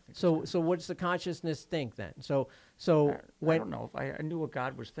 Yeah. I think So what's the consciousness think then? So I when don't know if I knew what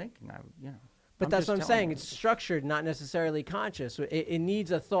God was thinking. But that's just what I'm telling saying. you. It's structured, not necessarily conscious. It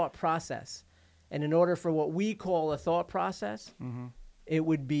needs a thought process. And in order for what we call a thought process, Mm-hmm. it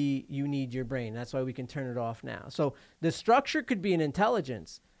would be you need your brain. That's why we can turn it off now. So the structure could be an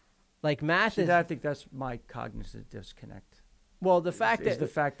intelligence. Like math is... I think that's my cognitive disconnect. Well, the fact is that... the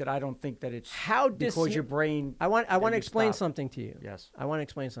fact that I don't think that it's How because your brain... I want that to you explain stop. something to you. Yes. I want to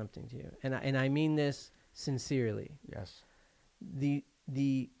explain something to you. And I mean this sincerely. Yes.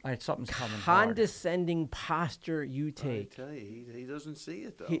 The Something's coming hard. condescending posture you I take... tell you, he doesn't see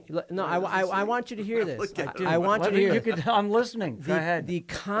it though. No, He doesn't see I it. want you to hear this. Look at I want you to hear this. I'm listening. Go ahead. The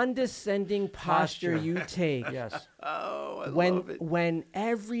condescending posture Posture. you take Yes. Oh, I love it. when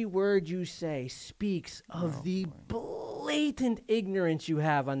every word you say speaks of Oh, the blatant ignorance you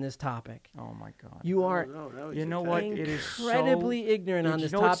have on this topic. Oh my God. You are No, You he's know okay. what? It is incredibly ignorant on you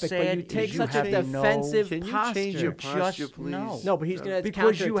this know what's topic, but sad you is take you such a have no- defensive Can you posture. change your Just posture, please? no. No, but he's going to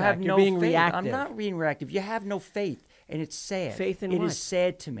Because you counterattack. have You're no being faith. reactive. I'm not being reactive. You have no faith, and it's sad. Faith in It what? is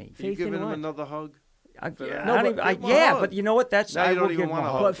sad to me. Are you Faith in giving him what? another hug? No, No, but but give him a yeah, hug. but you know what? That's Now I you will don't give even him a want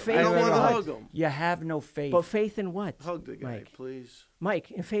to hug. But hug him. faith I don't in want to what? hug him. You have no faith. But faith in what? Hug the guy, Mike? please.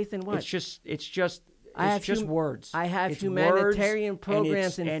 Mike, and faith in what? It's just It's just words. I have It's humanitarian words, and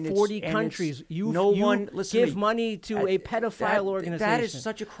programs and in 40 and countries. You no one listen to give me. money to a pedophile organization. That is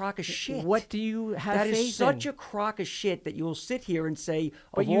such a crock of shit. What do you have That faith is such in? a crock of shit that you'll sit here and say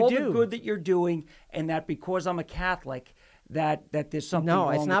But of you all do. the good that you're doing, and that because I'm a Catholic, that there's something No,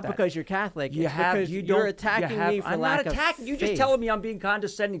 wrong it's with not that. because you're Catholic. You it's have, because you you're don't, attacking you have, me for I'm lack not attacking. of You're faith. just telling me I'm being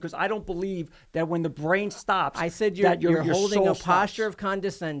condescending because I don't believe that when the brain stops. I said that you're your holding soul a posture stops. of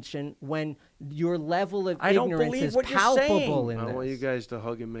condescension when your level of I don't ignorance believe is what you're palpable saying. in I want you this. guys to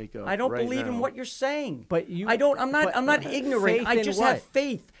hug and make up. I don't right believe in now. what you're saying. But you- I don't. I'm not. but- I'm not ignorant. faith I in just what? have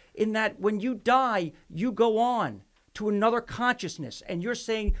faith in that when you die, you go on to another consciousness, and you're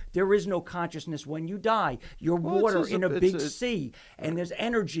saying there is no consciousness when you die. You're Well, it's water just in a it's big a- sea, and there's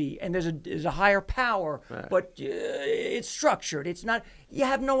energy, and there's a higher power, Right. but it's structured. It's not. You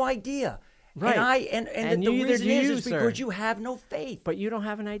have no idea. Right. And And the neither reason do you, is sir. because you have no faith. But you don't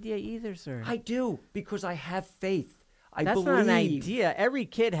have an idea either, sir. I do because I have faith. I That's believe. not an idea. Every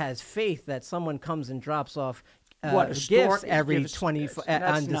kid has faith that someone comes and drops off What, a gifts stork? every Gifts? 20 That's on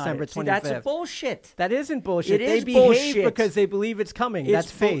not December it. See, 25th. that's bullshit. That isn't bullshit. It They is behave bullshit. because they believe it's coming.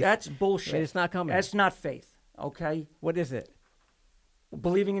 That's faith. That's bullshit. It's not coming. That's not faith. Okay. What is it?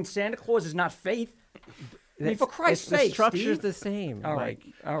 Believing in Santa Claus is not faith. I mean, for Christ's The sake, structure's Steve. the same. All right.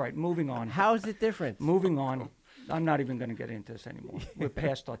 Mike. All right. Moving on. How is it different? Moving on. I'm not even going to get into this anymore. We're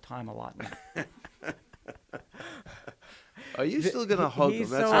past our time a lot now. Are you still gonna hug him? he's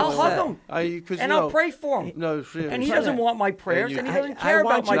That's so I'll all upset. hug him. Are you? Cause And you I'll know, pray for him. No, seriously. And he doesn't want my prayers, you- and he I- doesn't I care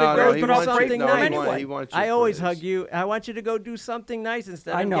want about my you to prayers, do but I'll pray something for him nice. anyway. He wants your I always prayers. hug you. I want you to go do something nice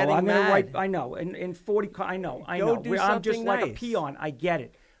instead I of know. getting I'm mad. gonna write. I know. In 40. I know. I Go know. do I'm just something like a nice. peon. I get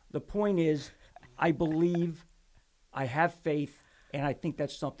it. The point is, I believe, I have faith, and I think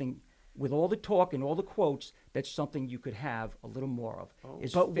that's something. With all the talk and all the quotes, that's something you could have a little more of.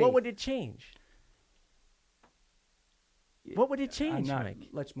 Is But faith. what would it change? What would it I'm change, not- Mike?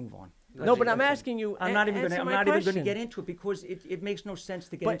 Let's move on. No, but I'm asking you. I'm not even going to. answer I'm my not even going to question. get into it because it makes no sense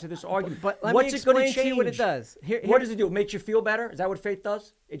to get But- into this argument. But let What's me it going explain to you what it change? does. What does it do? It makes you feel better? Is that what faith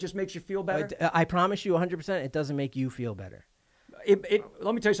does? It just makes you feel better. I promise you 100% it doesn't make you feel better.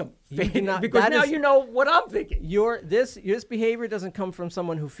 Let me tell you something. You do not- because that now is- you know what I'm thinking. This behavior doesn't come from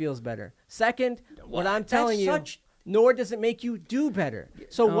someone who feels better. Second, what I'm That's telling you, such- nor does it make you do better.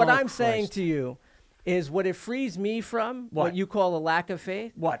 So what Oh, I'm saying Christ. to you is what it frees me from, what What? you call a lack of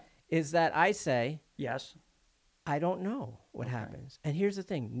faith, What? is that I say, Yes. I don't know what happens. And here's the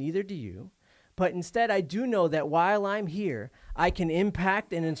thing, neither do you. But instead, I do know that while I'm here, I can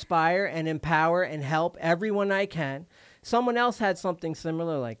impact and inspire and empower and help everyone I can. Someone else had something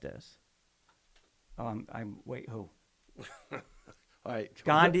similar like this. Wait, who? All right.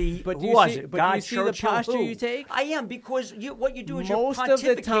 Gandhi. But do who you was see- it? but do you God, see the Churchill, posture who? you take? I am because what you do is Most you're of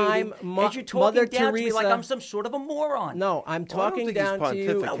the time, pontificating as you're talking Mother down to me like Teresa- I'm some sort of a moron. No, I'm Well, I don't talking think he's down to you.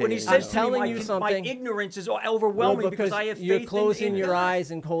 pontificating. When he I'm says to telling me, you my something. ignorance is overwhelming because I have faith you're in closing your God.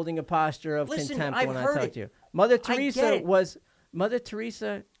 eyes and holding a posture of Listen, contempt I've when I heard talk it. to you. Mother I get Teresa it. Mother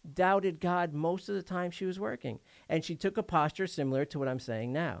Teresa doubted God most of the time she was working, and she took a posture similar to what I'm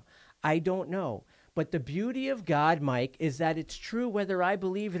saying now. I don't know. But the beauty of God, Mike, is that it's true whether I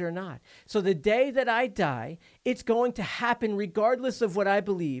believe it or not. So the day that I die, it's going to happen regardless of what I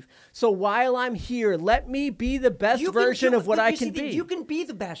believe. So while I'm here, let me be the best version of what I can be. You can be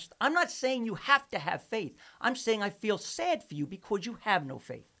the best. I'm not saying you have to have faith. I'm saying I feel sad for you because you have no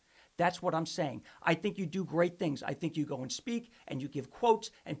faith. That's what I'm saying. I think you do great things. I think you go and speak and you give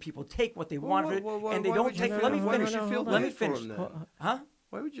quotes and people take what they want of it and they why don't would you take. feel- Let me why would finish. you feel Let me bad for finish. him then? Huh?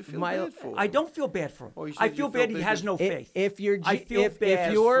 Why would you feel My- bad for him? I don't feel bad for him. Oh, you I said feel you bad felt he has bad no faith. If you're I feel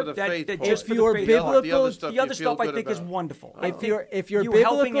bad you're for the faith part. just for if the you're faith biblical, part. stuff The you other feel stuff I good think is about. wonderful. Oh. I if think your you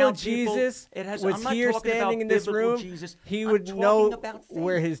helping biblical out people, Jesus it has, was I'm not here talking about standing in this biblical room, Jesus. he I'm would talking know about faith.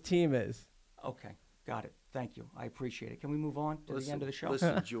 where his team is. Okay, got it. Thank you. I appreciate it. Can we move on to the end of the show?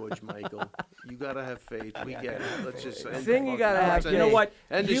 Listen, George Michael, you gotta have faith. We get it. Let's just end Thing the you fucking- gotta have let's faith. end- You know what?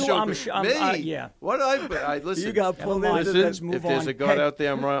 End the You, show. I'm, Me? yeah. What I listen. You got pulled Never mind. into Listen, this. Let's move if there's on. a God out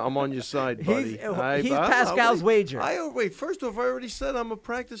there, I'm on your side, buddy. He's Pascal's wager. Wait. First off, I already said I'm a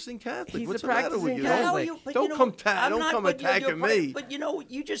practicing Catholic. He's What's a the matter with practicing you? Catholic. How Don't, are you? But don't you know, come, I'm don't not, come but you're attacking me. But you know,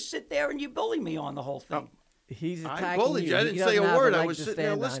 you just sit there and you bully me on the whole thing. He's I attacking bullied you. I He didn't doesn't say a have word. I leg was to sitting there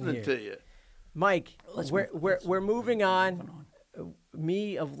stand on listening here. to you. Mike, Let's we're moving on.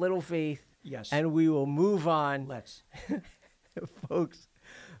 Me of little faith. Yes. And we will move on. Let's. Folks,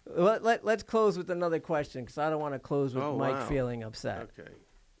 let's close with another question because I don't want to close with Oh, Mike wow. feeling upset. Okay.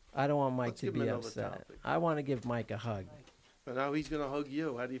 I don't want Mike Let's to give him be another upset. topic. I want to give Mike a hug. But now he's going to hug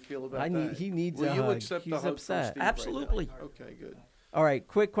you. How do you feel about I that? need- he needs Will a you hug. accept He's the hug from upset. Steve right now? Absolutely. Okay, good. All right,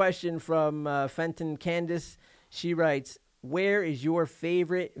 quick question from Fenton Candace. She writes, where is your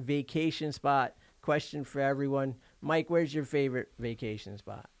favorite vacation spot? Question for everyone. Mike, where's your favorite vacation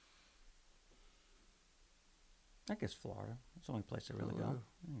spot? I guess Florida. It's the only place I really go.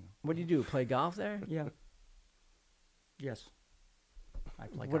 What do you do? Play golf there? Yeah. Yes. I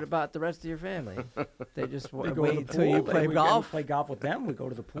play What golf. about the rest of your family? They just We go to wait the until you pool, play we golf? play golf with them. We go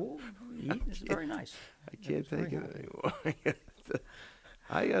to the pool. We eat. It's very nice. I can't very take it happy. anymore.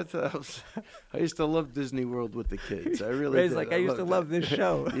 I used to love Disney World with the kids. I really Ray's did. like, I used to loved love that. this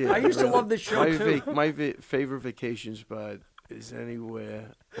show. Yeah, I used to really. love this show, too. My favorite vacation spot is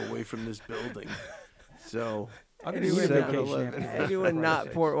anywhere away from this building. So, I'll give you a 7-Eleven. vacation after Anyone for not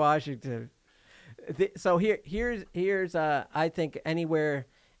Christ's Port Washington. So here's I think anywhere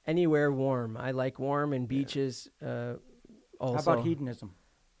warm. I like warm and beaches. Also, How about hedonism?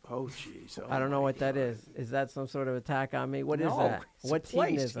 Oh, jeez. I don't know what that is. Is that some sort of attack on me? What is No, that? it's a What's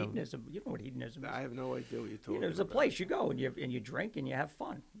place. hedonism? Hedonism. You know what hedonism is. I have no idea what you're talking There's a about. place you go and you drink and you have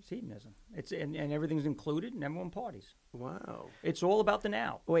fun. It's hedonism. It's and everything's included and everyone parties. Wow. It's all about the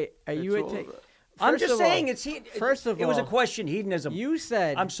now. Wait, are you It's all attack? about- I'm First just of all- saying it's First of it was a all, question. Hedonism. You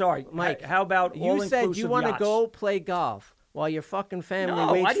said I'm sorry, Mike. How about you said all-inclusive you want to yachts? go play golf while your fucking family No,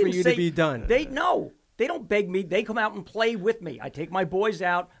 I waits for didn't you say, to be done. They don't beg me. They come out and play with me. I take my boys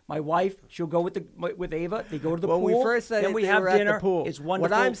out. My wife, she'll go with Ava. They go to the well, pool. we first said then it, we they have were dinner. at the pool. It's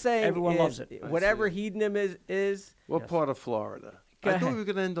wonderful. What I'm saying Everyone is, loves it. whatever see. hedonism is. What Yes. part of Florida? Go I thought ahead. we were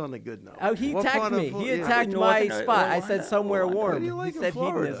going to end on a good note. Oh, he What attacked part of me. He Florida- attacked North my and- spot. I Orlando. said somewhere Orlando. warm. What do you like he in said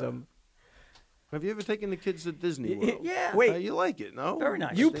Florida? hedonism. Have you ever taken the kids to Disney World? Yeah. Wait. You like it, no? Very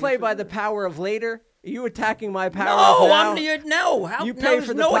nice. You They play said by the that. power of later. Are you attacking my power No, of now? I'm the no. How, You no, pay there's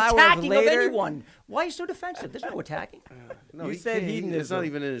for the no power of attacking of later? anyone. Why are you so defensive? There's no attacking. No, You he said can't. It's hedonism. not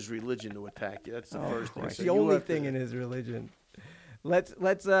even in his religion to attack you. That's the first thing. It's So the you only have to- thing in his religion. Let's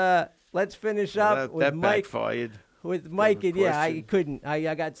finish Well, up that, with that Mike. backfired. With Mike, and yeah, I question. couldn't.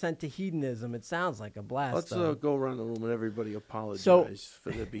 I got sent to hedonism. It sounds like a blast. Let's though. go around the room and everybody apologize for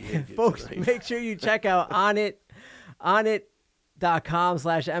their behavior Folks, tonight. make sure you check out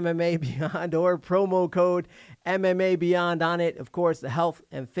onit.com/MMA Beyond or promo code MMA Beyond on it. Of course, the health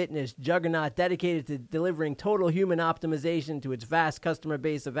and fitness juggernaut dedicated to delivering total human optimization to its vast customer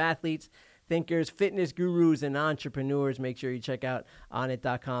base of athletes, thinkers, fitness gurus, and entrepreneurs. Make sure you check out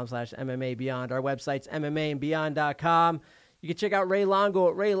onit.com/MMA Beyond. Our website's MMAandBeyond.com. You can check out Ray Longo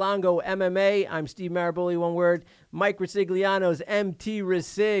at Ray Longo MMA. I'm Steve Maraboli, one word. Mike Resigliano's MT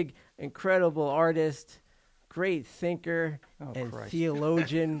Resig, incredible artist, great thinker, and Christ.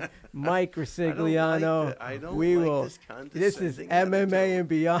 theologian. Mike Resigliano. I don't we like will. this This is condescending MMA attitude. and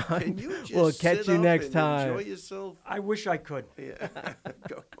Beyond. Can you just We'll catch sit you up next and time. Enjoy yourself. I wish I could. Yeah.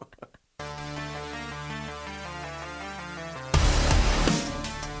 Go on.